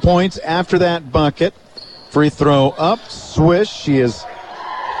 10 points after that bucket. Free throw up, swish. She has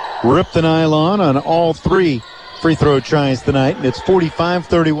ripped the nylon on all three free throw tries tonight, and it's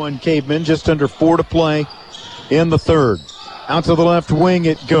 45-31 Cavemen, just under 4 to play in the third. Out to the left wing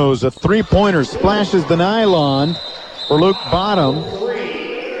it goes. A three-pointer splashes the nylon for Luke Bottom.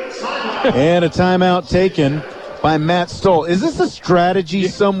 And a timeout taken by Matt Stoll. Is this a strategy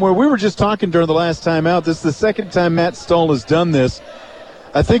somewhere? We were just talking during the last timeout. This is the second time Matt Stoll has done this.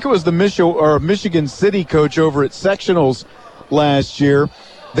 I think it was the Michigan City coach over at sectionals last year.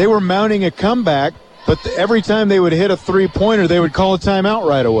 They were mounting a comeback, but every time they would hit a three-pointer, they would call a timeout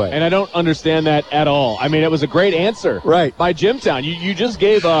right away. And I don't understand that at all. I mean, it was a great answer by Jimtown. You just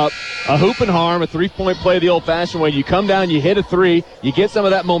gave up a hoop and harm, a three-point play the old-fashioned way. You come down, you hit a three, you get some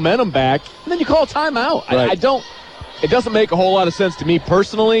of that momentum back, and then you call a timeout. Right. It doesn't make a whole lot of sense to me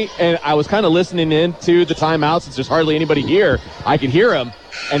personally, and I was kind of listening in to the timeout since there's hardly anybody here. I could hear him,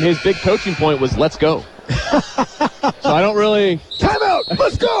 and his big coaching point was, let's go. So I don't really... Timeout!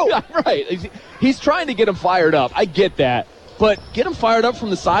 Let's go! Right. He's trying to get him fired up. I get that. But get him fired up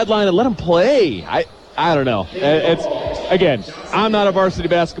from the sideline and let him play. I don't know. Again, I'm not a varsity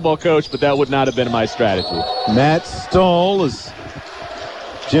basketball coach, but that would not have been my strategy. Matt Stoll as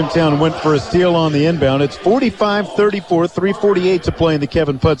Jimtown went for a steal on the inbound. It's 45-34, 3:48 to play in the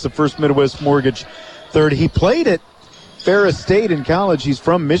Kevin Putz of First Midwest Mortgage third. He played at Ferris State in college. He's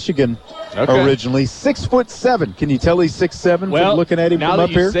from Michigan originally. 6'7". Can you tell he's 6'7" from looking at him from up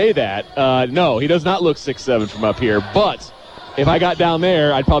here? Now that you say that, no, he does not look 6'7" from up here. But if I got down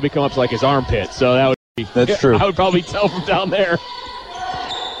there, I'd probably come up to like his armpit. So that would be, that's true. I would probably tell from down there.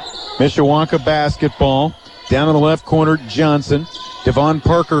 Mishawaka basketball. Down in the left corner, Johnson. Devon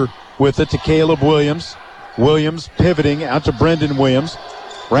Parker with it to Caleb Williams. Williams pivoting out to Brendan Williams.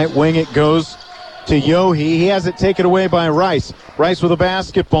 Right wing it goes to Yohe. He has it taken away by Rice. Rice with a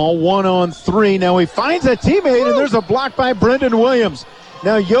basketball, 1-on-3. Now he finds a teammate, and there's a block by Brendan Williams.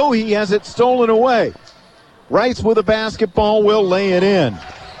 Now Yohe has it stolen away. Rice with a basketball will lay it in.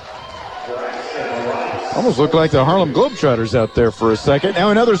 Almost looked like the Harlem Globetrotters out there for a second.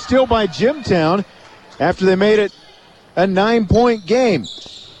 Now another steal by Jimtown after they made it a 9-point game.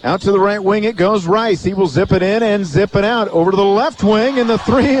 Out to the right wing it goes. Rice. He will zip it in and zip it out. Over to the left wing, and the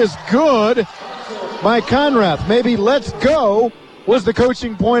three is good by Conrath. Maybe let's go was the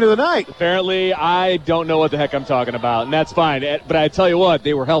coaching point of the night. Apparently, I don't know what the heck I'm talking about, and that's fine. But I tell you what,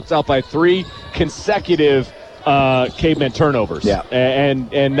 they were helped out by 3 consecutive Cavemen turnovers. Yeah.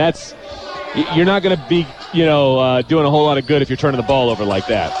 And that's, you're not going to be, doing a whole lot of good if you're turning the ball over like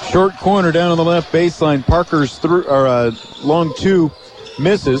that. Short corner down on the left baseline. Parker's long two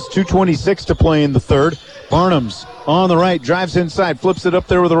misses. 2:26 to play in the third. Barnum's on the right, drives inside, flips it up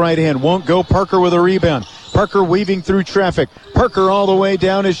there with the right hand. Won't go. Parker with a rebound. Parker weaving through traffic. Parker all the way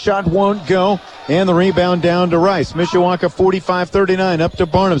down. His shot won't go. And the rebound down to Rice. Mishawaka 45-39 up to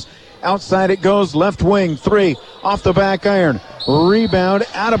Barnum's. Outside it goes, left wing, 3, off the back iron. Rebound,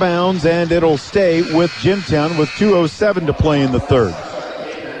 out of bounds, and it'll stay with Jimtown with 2:07 to play in the third.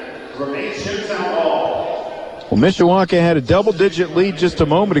 Well, Mishawaka had a double-digit lead just a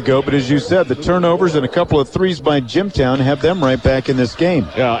moment ago, but as you said, the turnovers and a couple of threes by Jimtown have them right back in this game.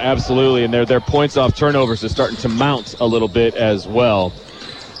 Yeah, absolutely, and their points off turnovers are starting to mount a little bit as well.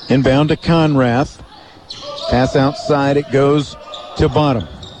 Inbound to Conrath. Pass outside, it goes to Bottom.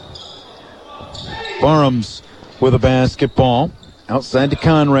 Barhams with a basketball. Outside to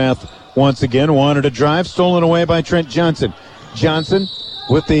Conrath once again. Wanted a drive. Stolen away by Trent Johnson. Johnson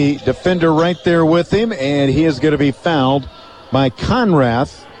with the defender right there with him. And he is going to be fouled by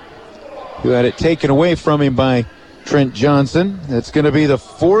Conrath, who had it taken away from him by Trent Johnson. That's going to be the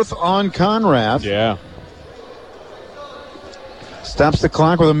 4th on Conrath. Yeah. Stops the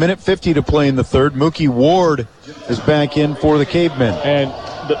clock with 1:50 to play in the third. Mookie Ward is back in for the Cavemen. And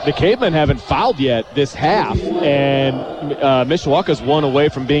the Cavemen haven't fouled yet this half, and Mishawaka's 1 away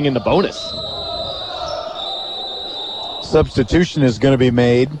from being in the bonus. Substitution is going to be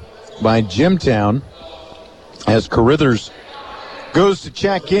made by Jimtown as Carithers goes to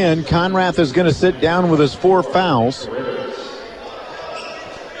check in. Conrath is going to sit down with his 4 fouls.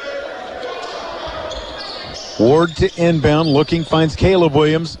 Ward to inbound, looking, finds Caleb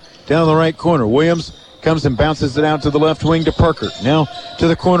Williams down the right corner. Williams Comes and bounces it out to the left wing to Parker. Now to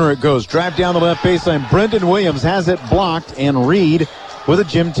the corner it goes. Drive down the left baseline. Brendan Williams has it blocked, and Reed with a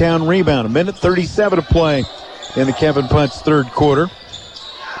Jimtown rebound. 1:37 to play in the Kevin Putz third quarter.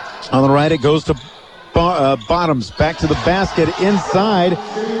 On the right it goes to Bottoms. Back to the basket inside.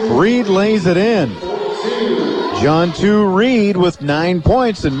 Reed lays it in. John 2 Reed with 9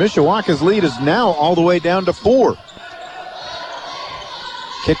 points, and Mishawaka's lead is now all the way down to 4.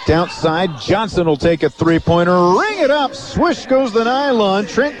 Kicked outside. Johnson will take a three-pointer. Ring it up. Swish goes the nylon.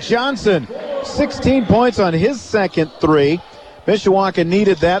 Trent Johnson, 16 points on his second three. Mishawaka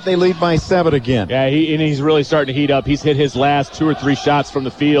needed that. They lead by 7 again. Yeah, he's really starting to heat up. He's hit his last 2 or 3 shots from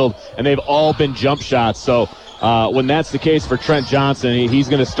the field, and they've all been jump shots. So when that's the case for Trent Johnson, he's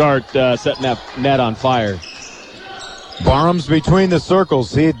going to start setting that net on fire. Barham's between the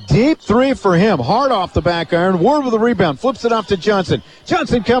circles. A deep three for him. Hard off the back iron. Ward with a rebound. Flips it off to Johnson.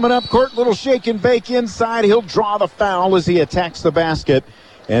 Johnson coming up court. Little shake and bake inside. He'll draw the foul as he attacks the basket.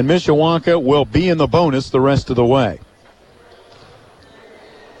 And Mishawaka will be in the bonus the rest of the way.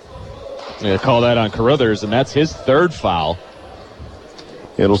 Yeah, call that on Carruthers, and that's his third foul.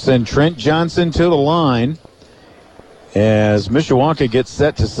 It'll send Trent Johnson to the line as Mishawaka gets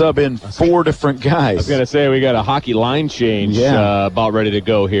set to sub in 4 different guys. I was going to say, we got a hockey line change about ready to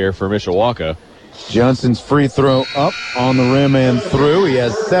go here for Mishawaka. Johnson's free throw up on the rim and through. He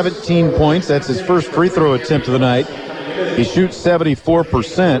has 17 points. That's his first free throw attempt of the night. He shoots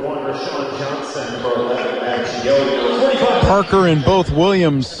 74%. Parker and both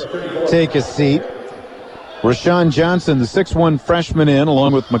Williams take a seat. Rashawn Johnson, the 6'1 freshman, in,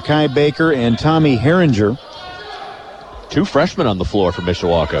 along with Makai Baker and Tommy Herringer. 2 freshmen on the floor for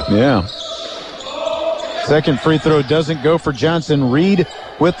Mishawaka. Yeah. Second free throw doesn't go for Johnson. Reed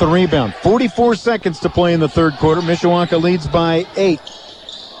with the rebound. 44 seconds to play in the third quarter. Mishawaka leads by 8.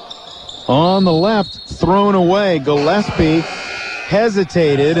 On the left, thrown away. Gillespie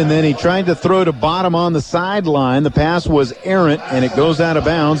hesitated, and then he tried to throw to Bottom on the sideline. The pass was errant, and it goes out of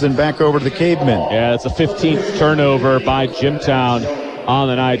bounds and back over to the Cavemen. Yeah, it's a 15th turnover by Jimtown on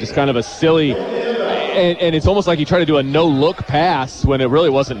the night. Just kind of a silly... And it's almost like he tried to do a no-look pass when it really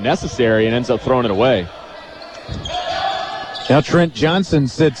wasn't necessary and ends up throwing it away. Now Trent Johnson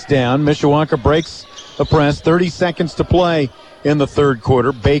sits down. Mishawaka breaks the press. 30 seconds to play in the third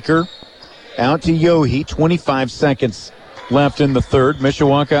quarter. Baker out to Yohe. 25 seconds left in the third.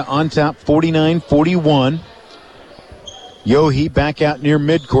 Mishawaka on top, 49-41. Yohe back out near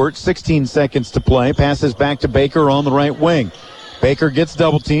midcourt. 16 seconds to play. Passes back to Baker on the right wing. Baker gets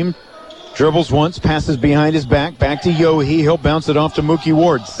double-teamed. Dribbles once, passes behind his back. Back to Yohe. He'll bounce it off to Mookie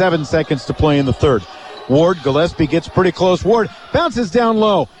Ward. 7 seconds to play in the third. Ward, Gillespie gets pretty close. Ward bounces down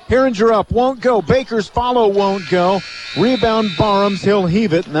low. Herringer up, won't go. Baker's follow won't go. Rebound Barhams. He'll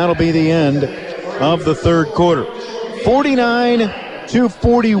heave it, and that'll be the end of the third quarter.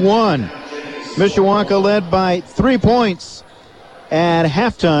 49-41. Mishawaka led by 3 points. At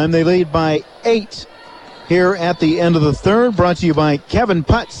halftime, they lead by 8 here at the end of the third. Brought to you by Kevin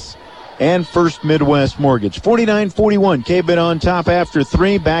Putz and First Midwest Mortgage. 49-41. Cavemen on top after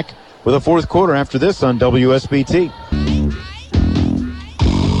 3. Back with a fourth quarter after this on WSBT.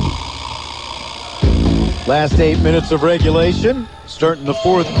 Last 8 minutes of regulation. Starting the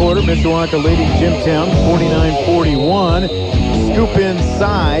fourth quarter. Mishawaka leading Jimtown 49-41. Scoop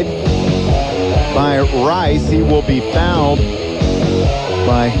inside by Rice. He will be fouled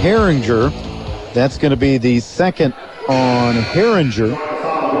by Herringer. That's going to be the second on Herringer.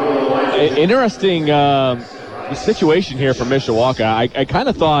 Interesting situation here for Mishawaka. I kind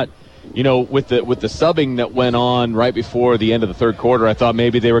of thought, you know, with the subbing that went on right before the end of the third quarter, I thought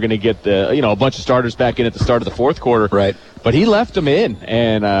maybe they were going to get a bunch of starters back in at the start of the fourth quarter. Right. But he left them in,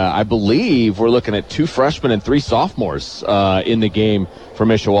 and I believe we're looking at 2 freshmen and 3 sophomores in the game for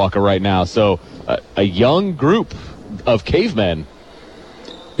Mishawaka right now. So a young group of Cavemen.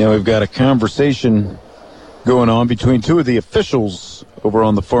 Now we've got a conversation going on between 2 of the officials over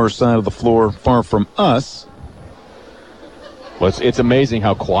on the far side of the floor, far from us. Well, it's amazing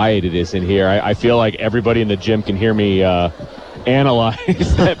how quiet it is in here. I feel like everybody in the gym can hear me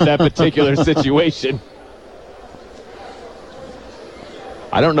analyze that particular situation.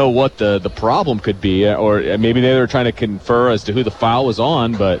 I don't know what the problem could be, or maybe they were trying to confer as to who the foul was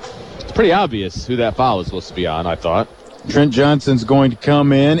on, but it's pretty obvious who that foul was supposed to be on, I thought. Trent Johnson's going to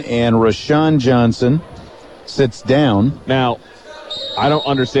come in, and Rashawn Johnson sits down. Now, I don't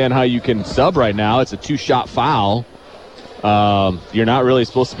understand how you can sub right now. It's a 2-shot foul. You're not really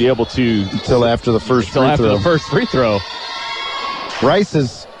supposed to be able to until after the first free throw.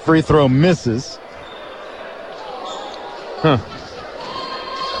 Rice's free throw misses.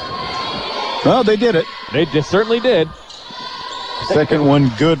 Well, they did it. They certainly did. Second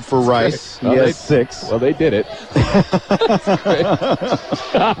one good for Rice. He has 6. Well, they did it.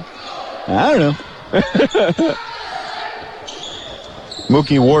 I don't know.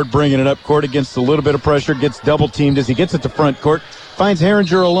 Mookie Ward bringing it up court against a little bit of pressure. Gets double teamed as he gets it to front court. Finds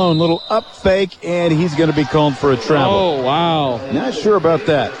Herringer alone. Little up fake, and he's going to be called for a travel. Oh, wow. Not sure about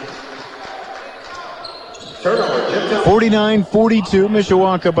that. 49-42.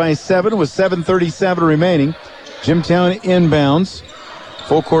 Mishawaka by 7 with 7:37 remaining. Jimtown inbounds.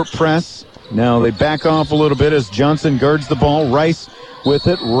 Full court press. Now they back off a little bit as Johnson guards the ball. Rice with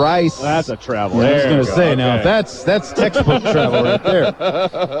it. Rice. That's a travel. Yeah, I was going to say, now that's textbook travel right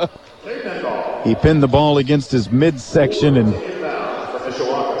there. He pinned the ball against his midsection and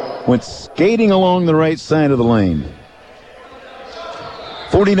went skating along the right side of the lane.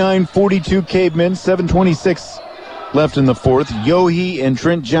 49-42 Cavemen, 7:26 left in the fourth. Yohe and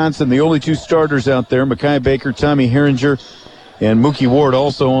Trent Johnson, the only 2 starters out there. Mekhi Baker, Tommy Herringer, and Mookie Ward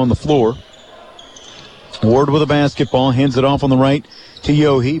also on the floor. Ward with a basketball, hands it off on the right to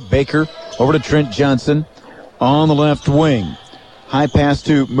Yohe. Baker over to Trent Johnson on the left wing. High pass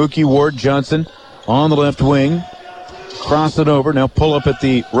to Mookie Ward. Johnson on the left wing. Cross it over. Now pull up at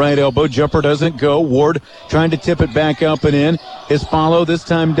the right elbow. Jumper doesn't go. Ward trying to tip it back up and in. His follow this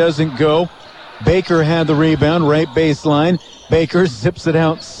time doesn't go. Baker had the rebound. Right baseline. Baker zips it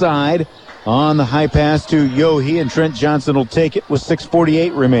outside on the high pass to Yohe, and Trent Johnson will take it with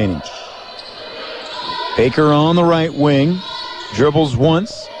 6:48 remaining. Baker on the right wing. Dribbles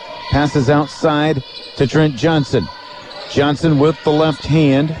once. Passes outside to Trent Johnson. Johnson with the left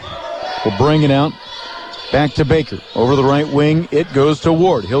hand will bring it out. Back to Baker. Over the right wing, it goes to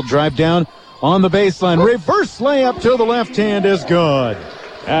Ward. He'll drive down on the baseline. Reverse layup to the left hand is good.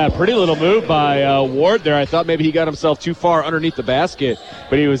 Pretty little move by Ward there. I thought maybe he got himself too far underneath the basket,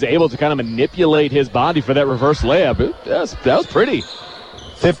 but he was able to kind of manipulate his body for that reverse layup. That was pretty.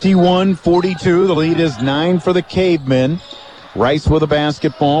 51-42. The lead is 9 for the Cavemen. Rice with a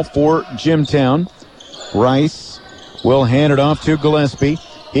basketball for Jimtown. Rice will hand it off to Gillespie.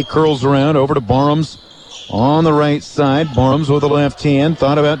 He curls around over to Barhams on the right side. Barhams with the left hand.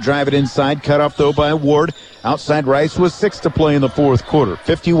 Thought about driving inside. Cut off, though, by Ward. Outside Rice with 6 to play in the fourth quarter.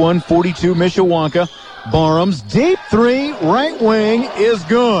 51-42 Mishawaka. Barhams, deep 3, right wing is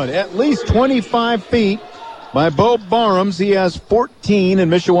good. At least 25 feet by Bo Barhams. He has 14,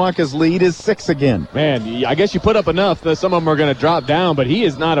 and Mishawaka's lead is 6 again. Man, I guess you put up enough that some of them are going to drop down, but he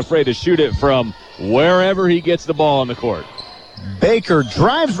is not afraid to shoot it from wherever he gets the ball on the court. Baker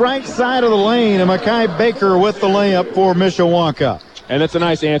drives right side of the lane, and Mekhi Baker with the layup for Mishawaka. And that's a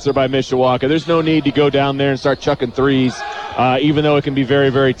nice answer by Mishawaka. There's no need to go down there and start chucking threes, even though it can be very,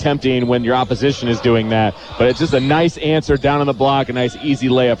 very tempting when your opposition is doing that. But it's just a nice answer down on the block, a nice easy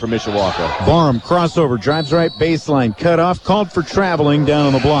layup for Mishawaka. Barham, crossover, drives right baseline, cut off, called for traveling down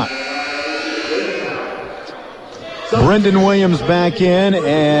on the block. Brendan Williams back in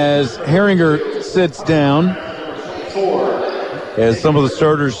as Herringer sits down. As some of the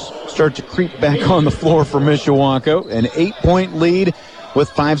starters start to creep back on the floor for Mishawaka. An 8-point lead with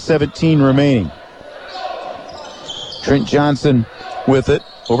 5:17 remaining. Trent Johnson with it.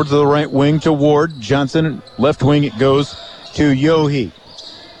 Over to the right wing to Ward. Johnson, left wing it goes to Yohe.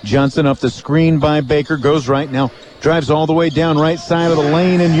 Johnson off the screen by Baker. Goes right now. Drives all the way down right side of the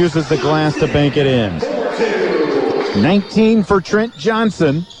lane and uses the glass to bank it in. 19 for Trent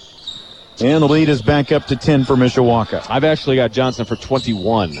Johnson. And the lead is back up to 10 for Mishawaka. I've actually got Johnson for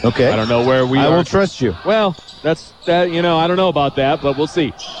 21. Okay. I don't know where we are. I will trust you. Well, that's that. I don't know about that, but we'll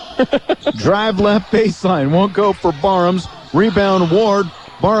see. Drive left baseline. Won't go for Barhams. Rebound Ward.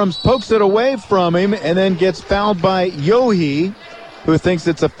 Barhams pokes it away from him and then gets fouled by Yohe, who thinks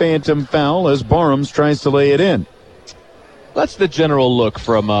it's a phantom foul as Barhams tries to lay it in. That's the general look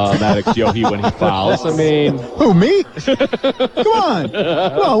from Maddox Yohe when he fouls. I mean, who, me? Come on.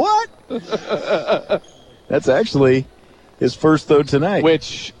 Well, what? That's actually his first, though, tonight.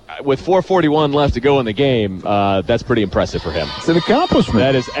 Which, with 4:41 left to go in the game, that's pretty impressive for him. It's an accomplishment.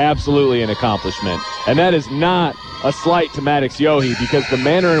 That is absolutely an accomplishment. And that is not a slight to Maddox Yohe, because the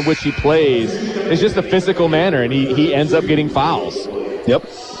manner in which he plays is just a physical manner, and he ends up getting fouls. Yep.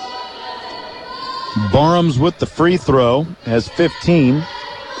 Barhams with the free throw has 15.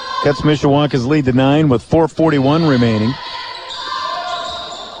 Cuts Mishawaka's lead to 9 with 4:41 remaining.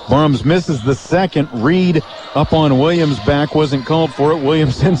 Barhams misses the second. Reed up on Williams' back. Wasn't called for it.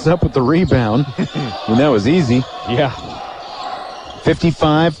 Williams ends up with the rebound. And that was easy. Yeah.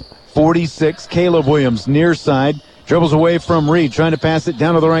 55-46. Caleb Williams near side. Dribbles away from Reed. Trying to pass it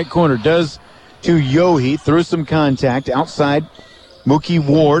down to the right corner. Does to Yohe. Through some contact. Outside. Mookie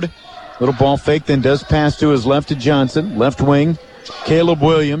Ward Little ball fake, then does pass to his left to Johnson. Left wing, Caleb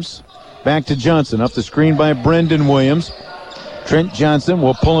Williams. Back to Johnson. Off the screen by Brendan Williams. Trent Johnson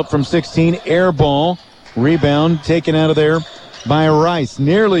will pull up from 16. Air ball. Rebound taken out of there by Rice.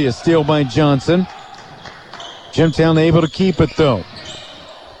 Nearly a steal by Johnson. Jimtown able to keep it, though.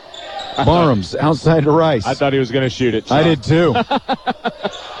 Barham's outside to Rice. I thought he was going to shoot it, Sean. I did, too.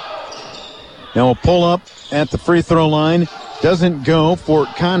 Now we'll pull up at the free throw line. Doesn't go. Fort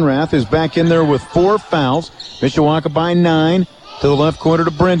Conrath is back in there with 4 fouls. Mishawaka by 9 to the left corner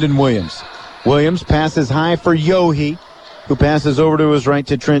to Brendan Williams. Williams passes high for Yohe, who passes over to his right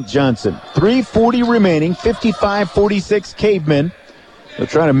to Trent Johnson. 3:40 remaining, 55-46 Cavemen. They'll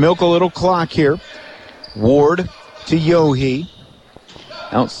try to milk a little clock here. Ward to Yohe.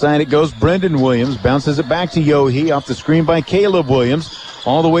 Outside it goes Brendan Williams. Bounces it back to Yohe off the screen by Caleb Williams.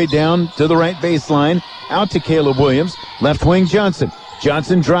 All the way down to the right baseline. Out to Caleb Williams. Left wing Johnson.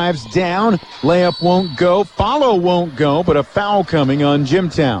 Johnson drives down. Layup won't go. Follow won't go, but a foul coming on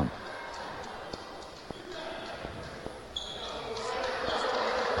Jimtown.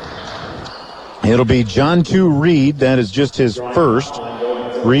 It'll be John 2 Reed. That is just his first.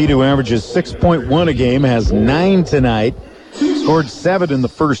 Reed, who averages 6.1 a game, has 9 tonight. Scored 7 in the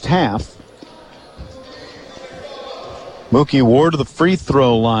first half. Mookie Ward to the free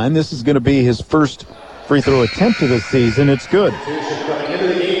throw line. This is going to be his first free throw attempt of the season. It's good.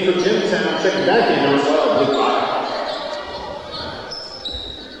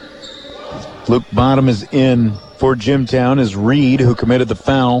 Luke Bottom is in for Jimtown as Reed, who committed the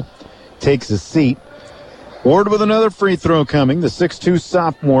foul, takes a seat. Ward with another free throw coming, the 6'2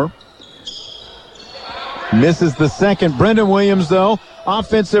 sophomore. Misses the second. Brendan Williams, though,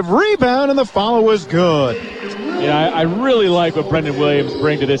 offensive rebound, and the follow is good. Yeah, I really like what Brendan Williams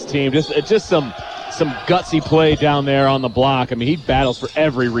brings to this team. Just some gutsy play down there on the block. I mean, he battles for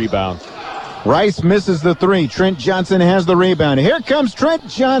every rebound. Rice misses the 3. Trent Johnson has the rebound. Here comes Trent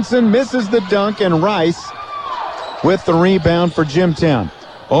Johnson, misses the dunk, and Rice with the rebound for Jimtown.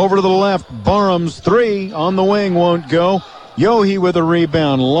 Over to the left, Barham's 3 on the wing won't go. Yohe with a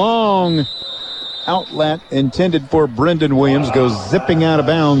rebound. Long outlet intended for Brendan Williams goes zipping out of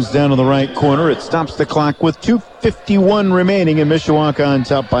bounds down in the right corner. It stops the clock with 2:51 remaining, and Mishawaka on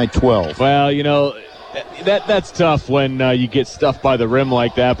top by 12. Well, you know, that's tough when you get stuffed by the rim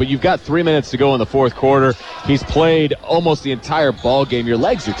like that, but you've got 3 minutes to go in the fourth quarter. He's played almost the entire ball game. Your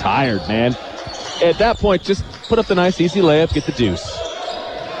legs are tired, man. At that point, just put up the nice, easy layup, get the deuce.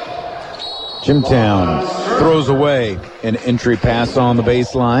 Jimtown throws away an entry pass on the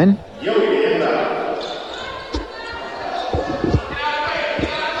baseline.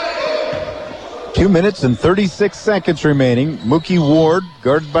 2 minutes and 36 seconds remaining. Mookie Ward,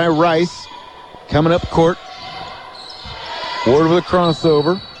 guarded by Rice, coming up court. Ward with a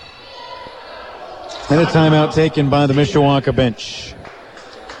crossover. And a timeout taken by the Mishawaka bench.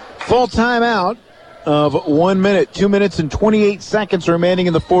 Full timeout of 1 minute, 2 minutes and 28 seconds remaining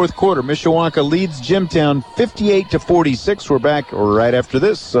in the fourth quarter. Mishawaka leads Jimtown 58-46. We're back right after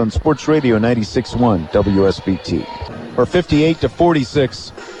this on Sports Radio 96.1 WSBT. Or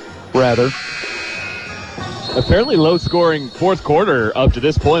 58-46, rather. A fairly low-scoring fourth quarter up to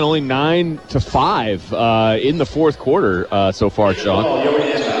this point, only 9-5 in the fourth quarter so far, Sean.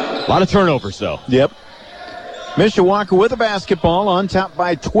 A lot of turnovers, though. Yep. Mishawaka with a basketball on top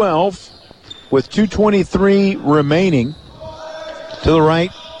by 12 with 2:23 remaining. To the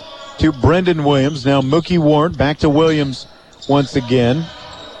right to Brendan Williams. Now Mookie Ward back to Williams once again.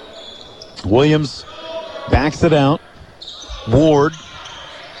 Williams backs it out. Ward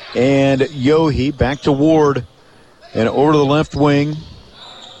and Yohe back to Ward and over to the left wing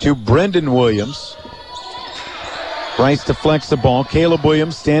to Brendan Williams. Rice deflects the ball. Caleb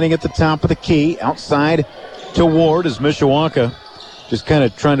Williams standing at the top of the key. Outside to Ward as Mishawaka just kind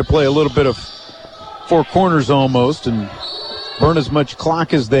of trying to play a little bit of four corners almost and burn as much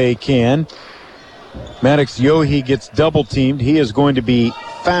clock as they can. Maddox Yohe gets double teamed. He is going to be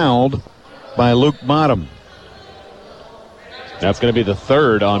fouled by Luke Bottom. That's going to be the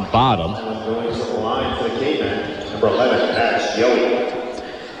third on Bottom.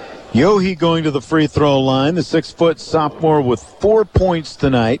 Yohe going to the free throw line. The 6-foot sophomore with 4 points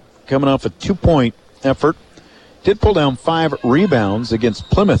tonight, coming off a 2-point effort. Did pull down 5 rebounds against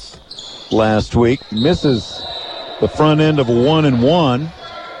Plymouth last week. Misses the front end of a 1-and-1.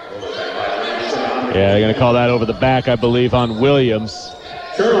 Yeah, they're going to call that over the back, I believe, on Williams.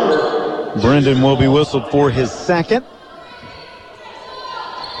 Brendan will be whistled for his second.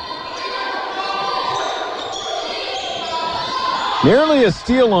 Nearly a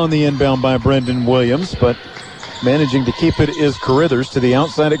steal on the inbound by Brendan Williams, but Managing to keep it is Carithers. To the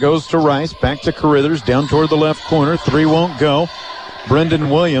outside it goes to Rice. Back to Carithers. Down toward the left corner. Three won't go. Brendan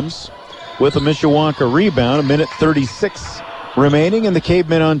Williams with a Mishawaka rebound. A minute 36 remaining, and the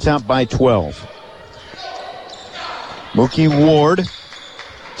Cavemen on top by 12. Mookie Ward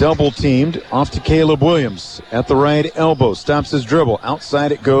double teamed off to Caleb Williams at the right elbow. Stops his dribble.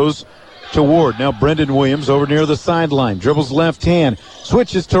 Outside it goes to Ward. Now Brendan Williams over near the sideline. Dribbles left hand.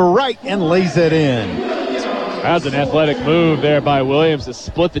 Switches to right and lays it in. That's an athletic move there by Williams to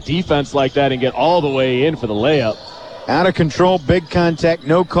split the defense like that and get all the way in for the layup. Out of control. Big contact.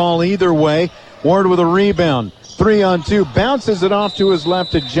 No call either way. Ward with a rebound. 3-on-2. Bounces it off to his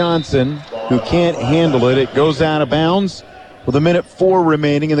left to Johnson, who can't handle it. It goes out of bounds with a minute 4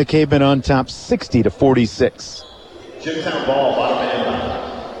 remaining, and the Cavemen on top 60-46. Jimtown ball, bottom end.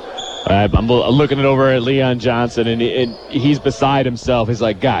 I'm looking it over at Leon Johnson, and he's beside himself. He's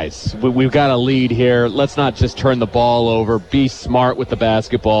like, guys, we've got a lead here. Let's not just turn the ball over. Be smart with the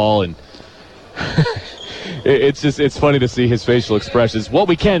basketball. And it's funny to see his facial expressions. What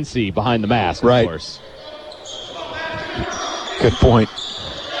we can see behind the mask, of course. Good point.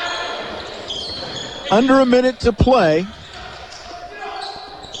 Under a minute to play.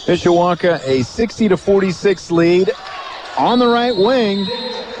 Mishawaka a 60-46 lead on the right wing.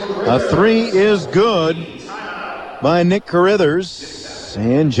 A three is good by Nick Carithers,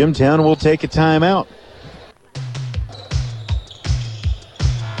 and Jimtown will take a timeout.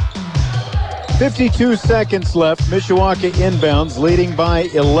 52 seconds left. Mishawaka inbounds, leading by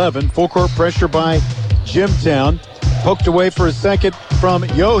 11. Full court pressure by Jimtown. Poked away for a second from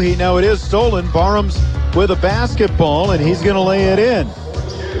Yohe. Now it is stolen. Barham's with a basketball, and he's going to lay it in.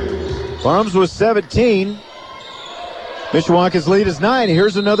 Barham's with 17. Mishawaka's lead is 9.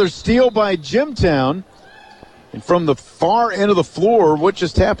 Here's another steal by Jimtown. And from the far end of the floor, what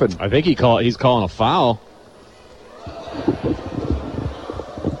just happened? I think he's calling a foul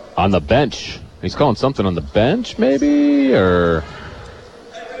on the bench. He's calling something on the bench, maybe, or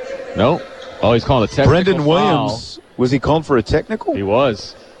no? Oh, he's calling a technical Brendan Williams. Foul. Was he called for a technical? He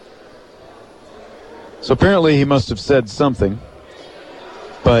was. So apparently he must have said something.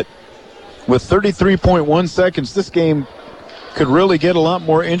 But with 33.1 seconds, this game could really get a lot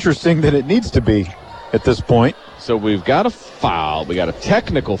more interesting than it needs to be at this point. So we've got a foul. We got a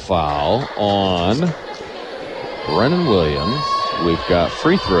technical foul on Brennan Williams. We've got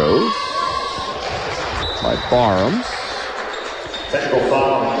free throws by Barhams. Technical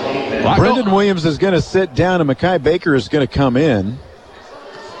foul on Cavemen. Brendan Williams is going to sit down, and Mekhi Baker is going to come in.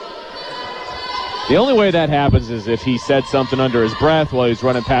 The only way that happens is if he said something under his breath while he's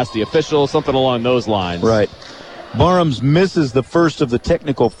running past the official, something along those lines. Right. Barhams misses the first of the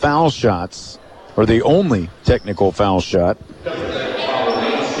technical foul shots, or the only technical foul shot.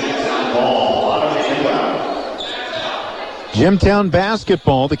 Jimtown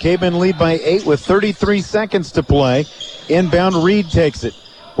basketball. The Cavemen lead by 8 with 33 seconds to play. Inbound, Reed takes it.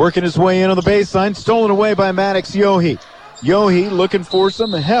 Working his way in on the baseline. Stolen away by Maddox Yohe. Yohe looking for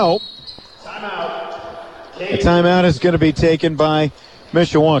some help. The timeout is going to be taken by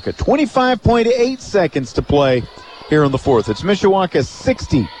Mishawaka. 25.8 seconds to play here in the fourth. It's Mishawaka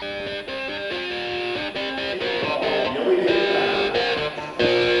 60.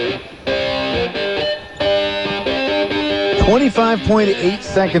 .8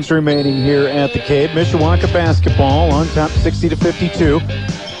 seconds remaining here at the Cave. Mishawaka basketball on top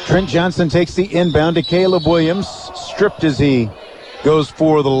 60-52. Trent Johnson takes the inbound to Caleb Williams. Stripped as he goes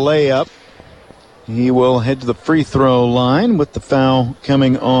for the layup. He will head to the free throw line with the foul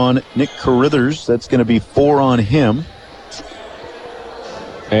coming on Nick Carithers. That's going to be 4 on him.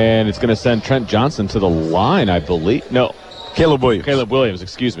 And it's going to send Trent Johnson to the line, I believe. No. Caleb Williams. Caleb Williams,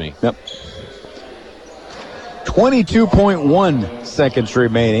 excuse me. Yep. 22.1 seconds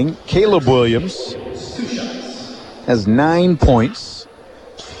remaining. Caleb Williams has 9 points.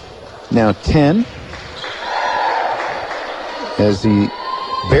 Now 10. As he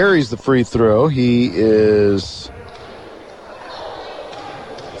buries the free throw, he is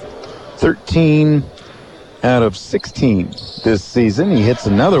 13 out of 16 this season. He hits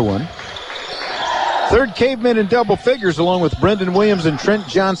another one. Third Cavemen in double figures along with Brendan Williams and Trent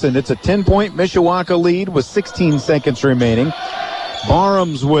Johnson. It's a 10-point Mishawaka lead with 16 seconds remaining.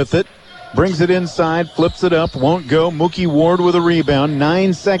 Barhams with it. Brings it inside, flips it up, won't go. Mookie Ward with a rebound.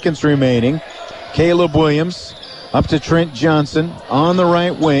 9 seconds remaining. Caleb Williams up to Trent Johnson on the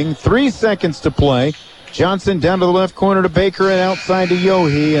right wing. 3 seconds to play. Johnson down to the left corner to Baker and outside to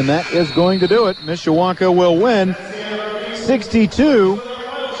Yohe, and that is going to do it. Mishawaka will win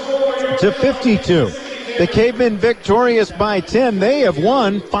 62-52. The Cavemen victorious by 10. They have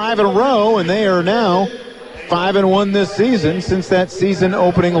won 5 in a row, and they are now 5-1 this season since that season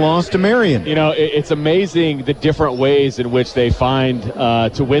opening loss to Marion. You know, it's amazing the different ways in which they find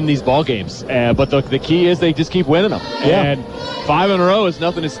to win these ball games. But the key is they just keep winning them. Yeah. And 5 in a row is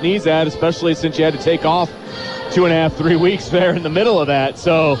nothing to sneeze at, especially since you had to take off 2.5, 3 weeks there in the middle of that.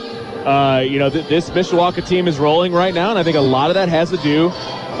 So, this Mishawaka team is rolling right now, and I think a lot of that has to do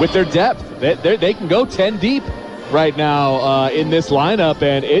with their depth. They can go 10 deep right now in this lineup,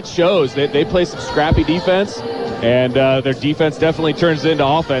 and it shows that they play some scrappy defense, and their defense definitely turns into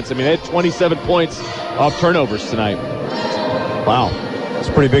offense. I mean, they had 27 points off turnovers tonight. Wow. That's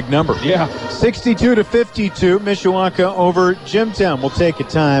a pretty big number. Yeah. 62-52, Mishawaka over Jimtown. We'll take a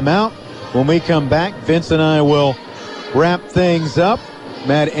timeout. When we come back, Vince and I will wrap things up.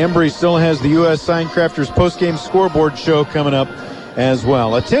 Matt Embry still has the U.S. Signcrafters postgame scoreboard show coming up as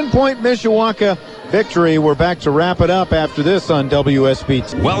well. A 10-point Mishawaka victory. We're back to wrap it up after this on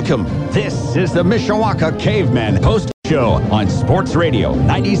WSBT. Welcome. This is the Mishawaka Cavemen post show on Sports Radio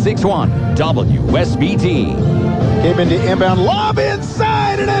 96.1 WSBT. Came into inbound, lob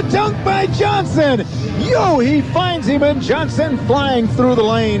inside, and a dunk by Johnson. He finds him, and Johnson flying through the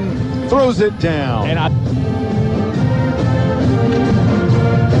lane, throws it down.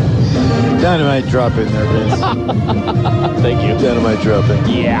 Dynamite drop in there, Vince. Thank you. Dynamite drop in.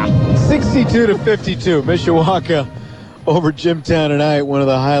 Yeah. 62-52, Mishawaka over Jimtown tonight. One of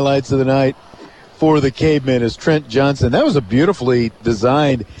the highlights of the night for the Cavemen is Trent Johnson. That was a beautifully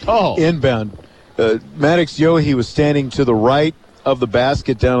designed inbound. Maddox Yohe was standing to the right of the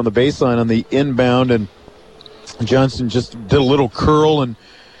basket down on the baseline on the inbound, and Johnson just did a little curl and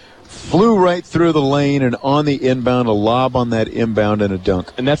flew right through the lane and on the inbound, a lob on that inbound and a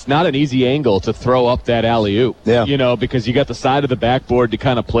dunk. And that's not an easy angle to throw up that alley-oop. Yeah. Because you got the side of the backboard to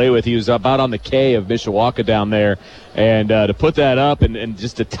kind of play with. He was about on the K of Mishawaka down there. And to put that up and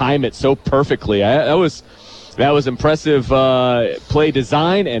just to time it so perfectly, that was impressive play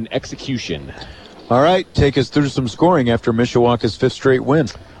design and execution. All right, take us through some scoring after Mishawaka's 5th straight win.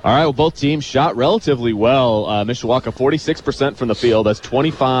 All right, well, both teams shot relatively well. Mishawaka 46% from the field. That's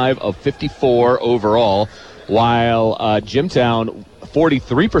 25 of 54 overall, while Jimtown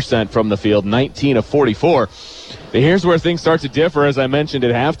 43% from the field, 19 of 44. But here's where things start to differ. As I mentioned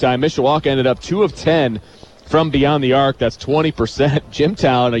at halftime, Mishawaka ended up 2 of 10 from beyond the arc. That's 20%.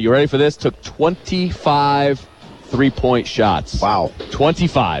 Jimtown, are you ready for this? Took 25 three-point shots. Wow.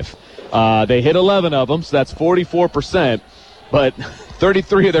 25. They hit 11 of them, so that's 44%. But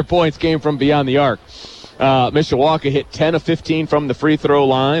 33 of their points came from beyond the arc. Mishawaka hit 10 of 15 from the free throw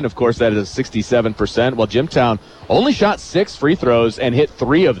line. Of course, that is 67%. While Jimtown only shot 6 free throws and hit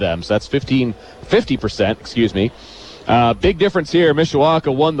 3 of them. So that's 50%, excuse me. Big difference here.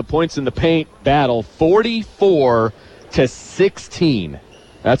 Mishawaka won the points in the paint battle 44-16.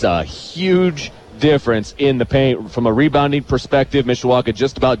 That's a huge difference in the paint. From a rebounding perspective, Mishawaka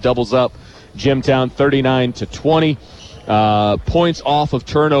just about doubles up Jimtown 39-20. Points off of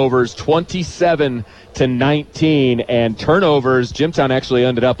turnovers 27-19, and turnovers, Jimtown actually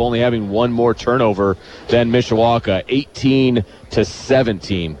ended up only having one more turnover than Mishawaka,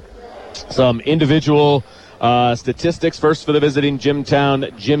 18-17. Some individual statistics first for the visiting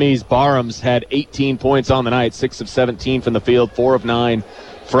Jimtown. Jimmy's Barhams had 18 points on the night, 6 of 17 from the field, 4 of 9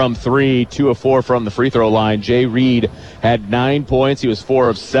 from 3, 2 of 4 from the free throw line. Jay Reed had 9 points. He was 4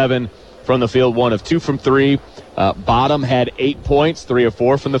 of 7 from the field, 1 of 2 from 3. Bottom had 8 points, 3 of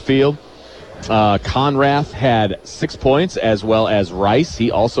 4 from the field. Conrath had 6 points, as well as Rice.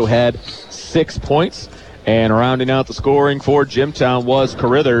 He also had 6 points. And rounding out the scoring for Jimtown was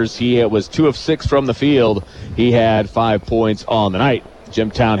Carithers. He was 2 of 6 from the field. He had 5 points on the night.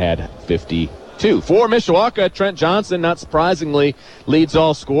 Jimtown had 52. For Mishawaka, Trent Johnson, not surprisingly, leads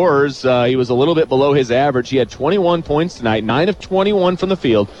all scorers. He was a little bit below his average. He had 21 points tonight, 9 of 21 from the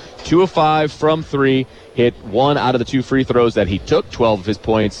field, 2 of 5 from 3, hit 1 out of the 2 free throws that he took. 12 of his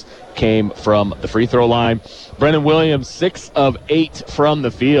points came from the free throw line. Brennan Williams, 6 of 8 from the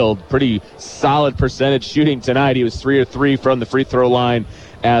field. Pretty solid percentage shooting tonight. He was 3 of 3 from the free throw line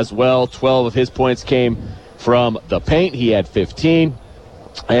as well. 12 of his points came from the paint. He had 15.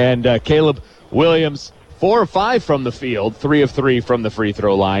 And Caleb Williams, 4 of 5 from the field, 3 of 3 from the free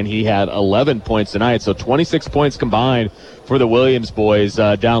throw line. He had 11 points tonight, so 26 points combined for the Williams boys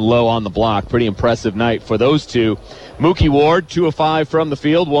down low on the block. Pretty impressive night for those two. Mookie Ward, 2 of 5 from the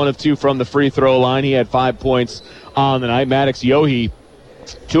field, 1 of 2 from the free throw line. He had 5 points on the night. Maddox Yohe,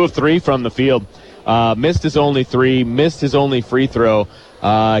 2 of 3 from the field. Missed his only 3, missed his only free throw.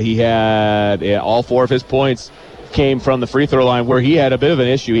 He had all 4 of his points came from the free throw line, where he had a bit of an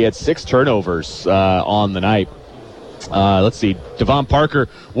issue. He had 6 turnovers on the night. Let's see. Devon Parker,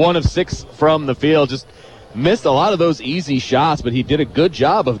 1 of 6 from the field. Just missed a lot of those easy shots, but he did a good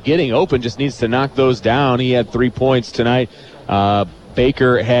job of getting open. Just needs to knock those down. He had 3 points tonight.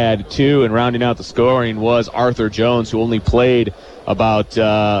 Baker had 2, and rounding out the scoring was Arthur Jones, who only played about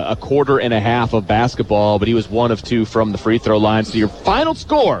a quarter and a half of basketball, but he was 1 of 2 from the free throw line. So your final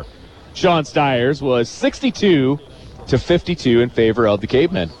score, Sean Stiers, was 62-52 in favor of the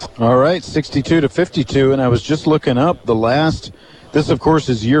Cavemen. All right, 62-52, and I was just looking up the last. This, of course,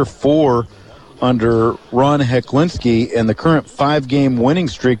 is year 4 under Ron Heklinski, and the current 5-game winning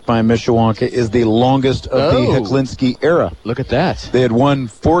streak by Mishawaka is the longest of the Heklinski era. Look at that. They had won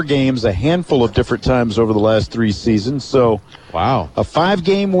 4 games a handful of different times over the last 3 seasons. So, wow. A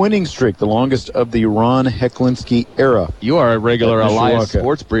 5-game winning streak, the longest of the Ron Heklinski era. You are a regular Elias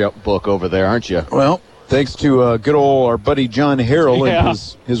Sports book over there, aren't you? Well, thanks to good old our buddy John Harrell and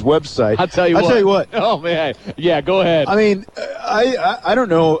his website. I'll tell you what. Oh, man. Yeah, go ahead. I mean, I don't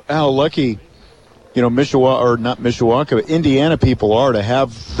know how lucky, Mishawaka, or not Mishawaka, but Indiana people are to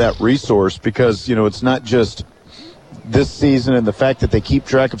have that resource, because, it's not just this season and the fact that they keep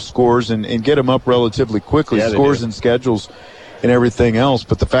track of scores and get them up relatively quickly, scores and schedules and everything else,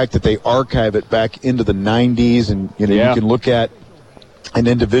 but the fact that they archive it back into the 90s, and, you can look at an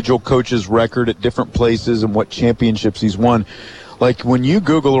individual coach's record at different places and what championships he's won. Like, when you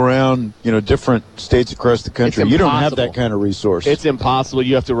Google around, different states across the country, you don't have that kind of resource. It's impossible.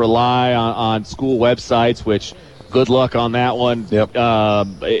 You have to rely on school websites, which, good luck on that one. Yep.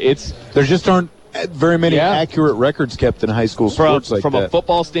 There just aren't very many accurate records kept in high school sports from a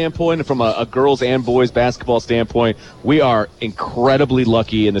football standpoint, and from a girls and boys basketball standpoint, we are incredibly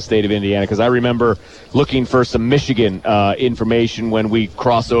lucky in the state of Indiana, because I remember looking for some Michigan information when we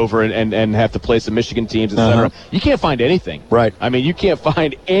cross over and have to play some Michigan teams, etc. You can't find anything. Right. I mean, you can't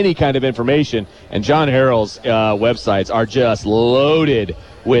find any kind of information, and John Harrell's websites are just loaded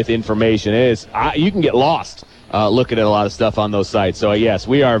with information. You can get lost looking at a lot of stuff on those sites. So, yes,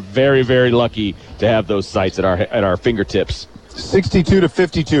 we are very, very lucky to have those sites at our fingertips.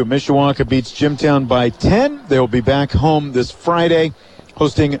 62-52, Mishawaka beats Jimtown by 10. They'll be back home this Friday,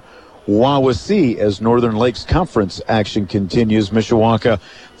 hosting Wawasee as Northern Lakes Conference action continues. Mishawaka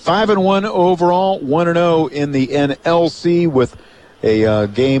 5-1 overall, 1-0 in the NLC, with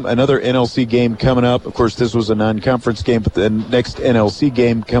another NLC game coming up. Of course, this was a non-conference game, but the next NLC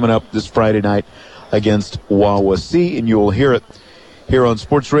game coming up this Friday night against Wawasee, and you will hear it here on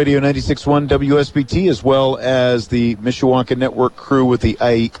Sports Radio 96.1 WSBT, as well as the Mishawaka Network crew with the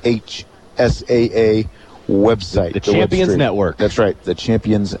IHSAA website. The Champions Network. That's right, the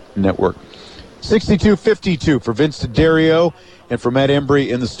Champions Network. 62-52 for Vince DeDario and for Matt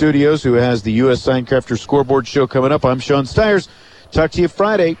Embry in the studios, who has the U.S. Signcrafters Scoreboard Show coming up. I'm Sean Stiers. Talk to you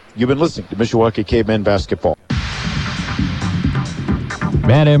Friday. You've been listening to Mishawaka Cavemen Basketball.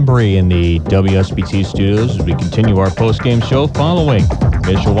 Matt Embry in the WSBT studios as we continue our post-game show following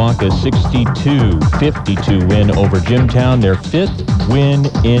Mishawaka's 62-52 win over Jimtown, their 5th win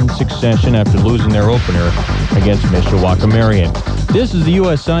in succession after losing their opener against Mishawaka Marion. This is the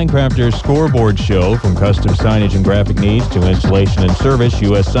U.S. Signcrafters Scoreboard Show. From custom signage and graphic needs to installation and service,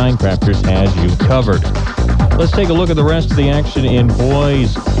 U.S. Signcrafters has you covered. Let's take a look at the rest of the action in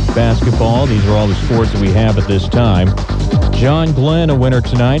boys basketball. These are all the scores that we have at this time. John Glenn, a winner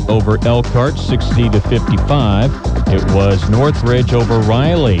tonight over Elkhart, 60-55. It was Northridge over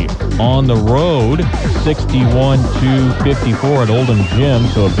Riley on the road, 61-54 at Oldham Gym,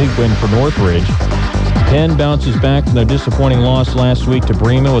 so a big win for Northridge. Penn bounces back from their disappointing loss last week to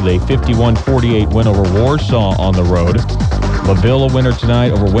Bremen with a 51-48 win over Warsaw on the road. LaVille, a winner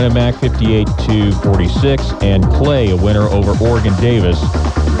tonight over Winnemac, 58-46, and Clay, a winner over Oregon Davis,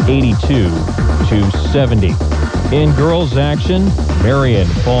 82-70. In girls action, Marion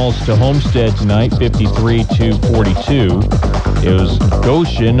falls to Homestead tonight, 53-42. It was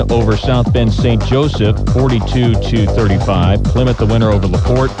Goshen over South Bend St. Joseph, 42-35. Plymouth, the winner over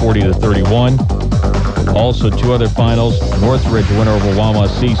LaPorte, 40-31. Also, 2 other finals. Northridge, winner over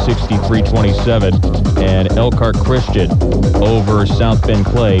Wawasee, 63-27. And Elkhart Christian over South Bend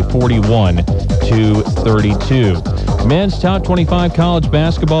Clay, 41-32. Men's top 25 college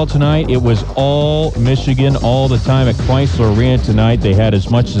basketball tonight. It was all Michigan all the time at Chrysler Arena tonight. They had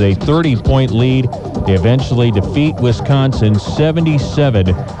as much as a 30-point lead. They eventually defeat Wisconsin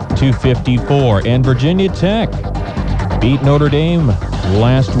 77-54. And Virginia Tech beat Notre Dame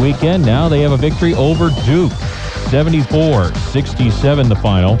last weekend. Now they have a victory over Duke, 74-67 the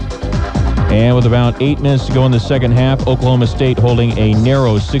final. And with about 8 minutes to go in the second half, Oklahoma State holding a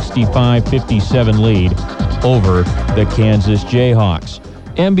narrow 65-57 lead over the Kansas Jayhawks.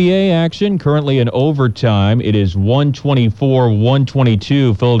 NBA action currently in overtime. It is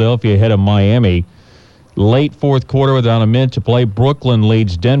 124-122. Philadelphia ahead of Miami. Late fourth quarter, without a minute to play, Brooklyn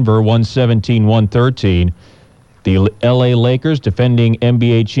leads Denver 117-113. The L.A. Lakers, defending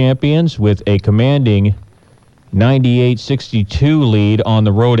NBA champions, with a commanding 98-62 lead on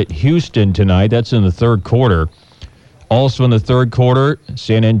the road at Houston tonight. That's in the third quarter. Also in the third quarter,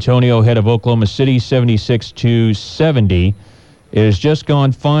 San Antonio ahead of Oklahoma City 76-70. It has just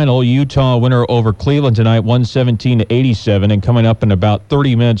gone final. Utah winner over Cleveland tonight 117-87. And coming up in about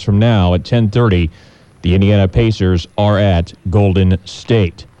 30 minutes from now at 10:30, the Indiana Pacers are at Golden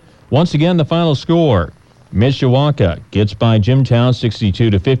State. Once again, the final score. Mishawaka gets by Jimtown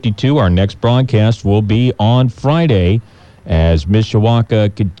 62-52. Our next broadcast will be on Friday as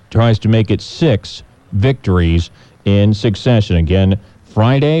Mishawaka tries to make it 6 victories in succession. Again,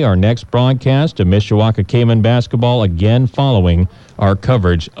 Friday, our next broadcast of Mishawaka Cavemen basketball, again following our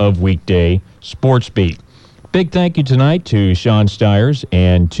coverage of weekday Sports Beat. Big thank you tonight to Sean Stiers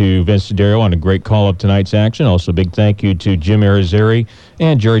and to Vince DeDario on a great call of tonight's action. Also, big thank you to Jim Arizari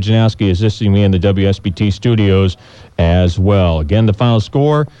and Jerry Janowski assisting me in the WSBT studios as well. Again, the final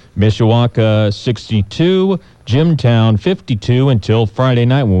score, Mishawaka 62, Jimtown 52. Until Friday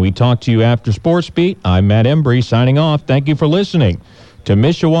night when we talk to you after Sports Beat, I'm Matt Embry signing off. Thank you for listening to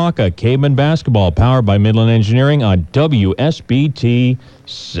Mishawaka Cavemen basketball, powered by Midland Engineering on WSBT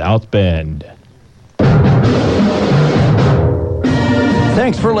South Bend.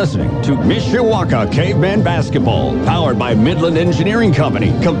 Thanks for listening to Mishawaka Cavemen Basketball, powered by Midland Engineering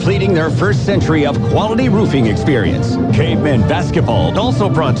Company, completing their first century of quality roofing experience. Cavemen Basketball, also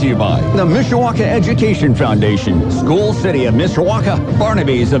brought to you by the Mishawaka Education Foundation, School City of Mishawaka,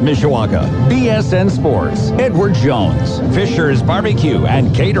 Barnaby's of Mishawaka, BSN Sports, Edward Jones, Fisher's Barbecue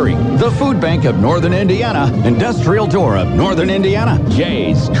and Catering, the Food Bank of Northern Indiana, Industrial Door of Northern Indiana,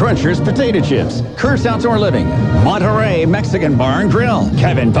 Jay's Crunchers Potato Chips, Kurt's Outdoor Living, Monterey Mexican Bar and Grill,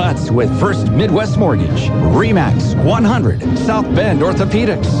 Kevin Butts with First Midwest Mortgage, Remax 100, South Bend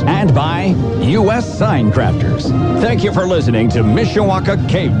Orthopedics, and by U.S. Sign Crafters. Thank you for listening to Mishawaka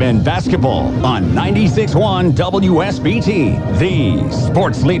Cavemen Basketball on 96.1 WSBT, the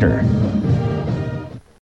sports leader.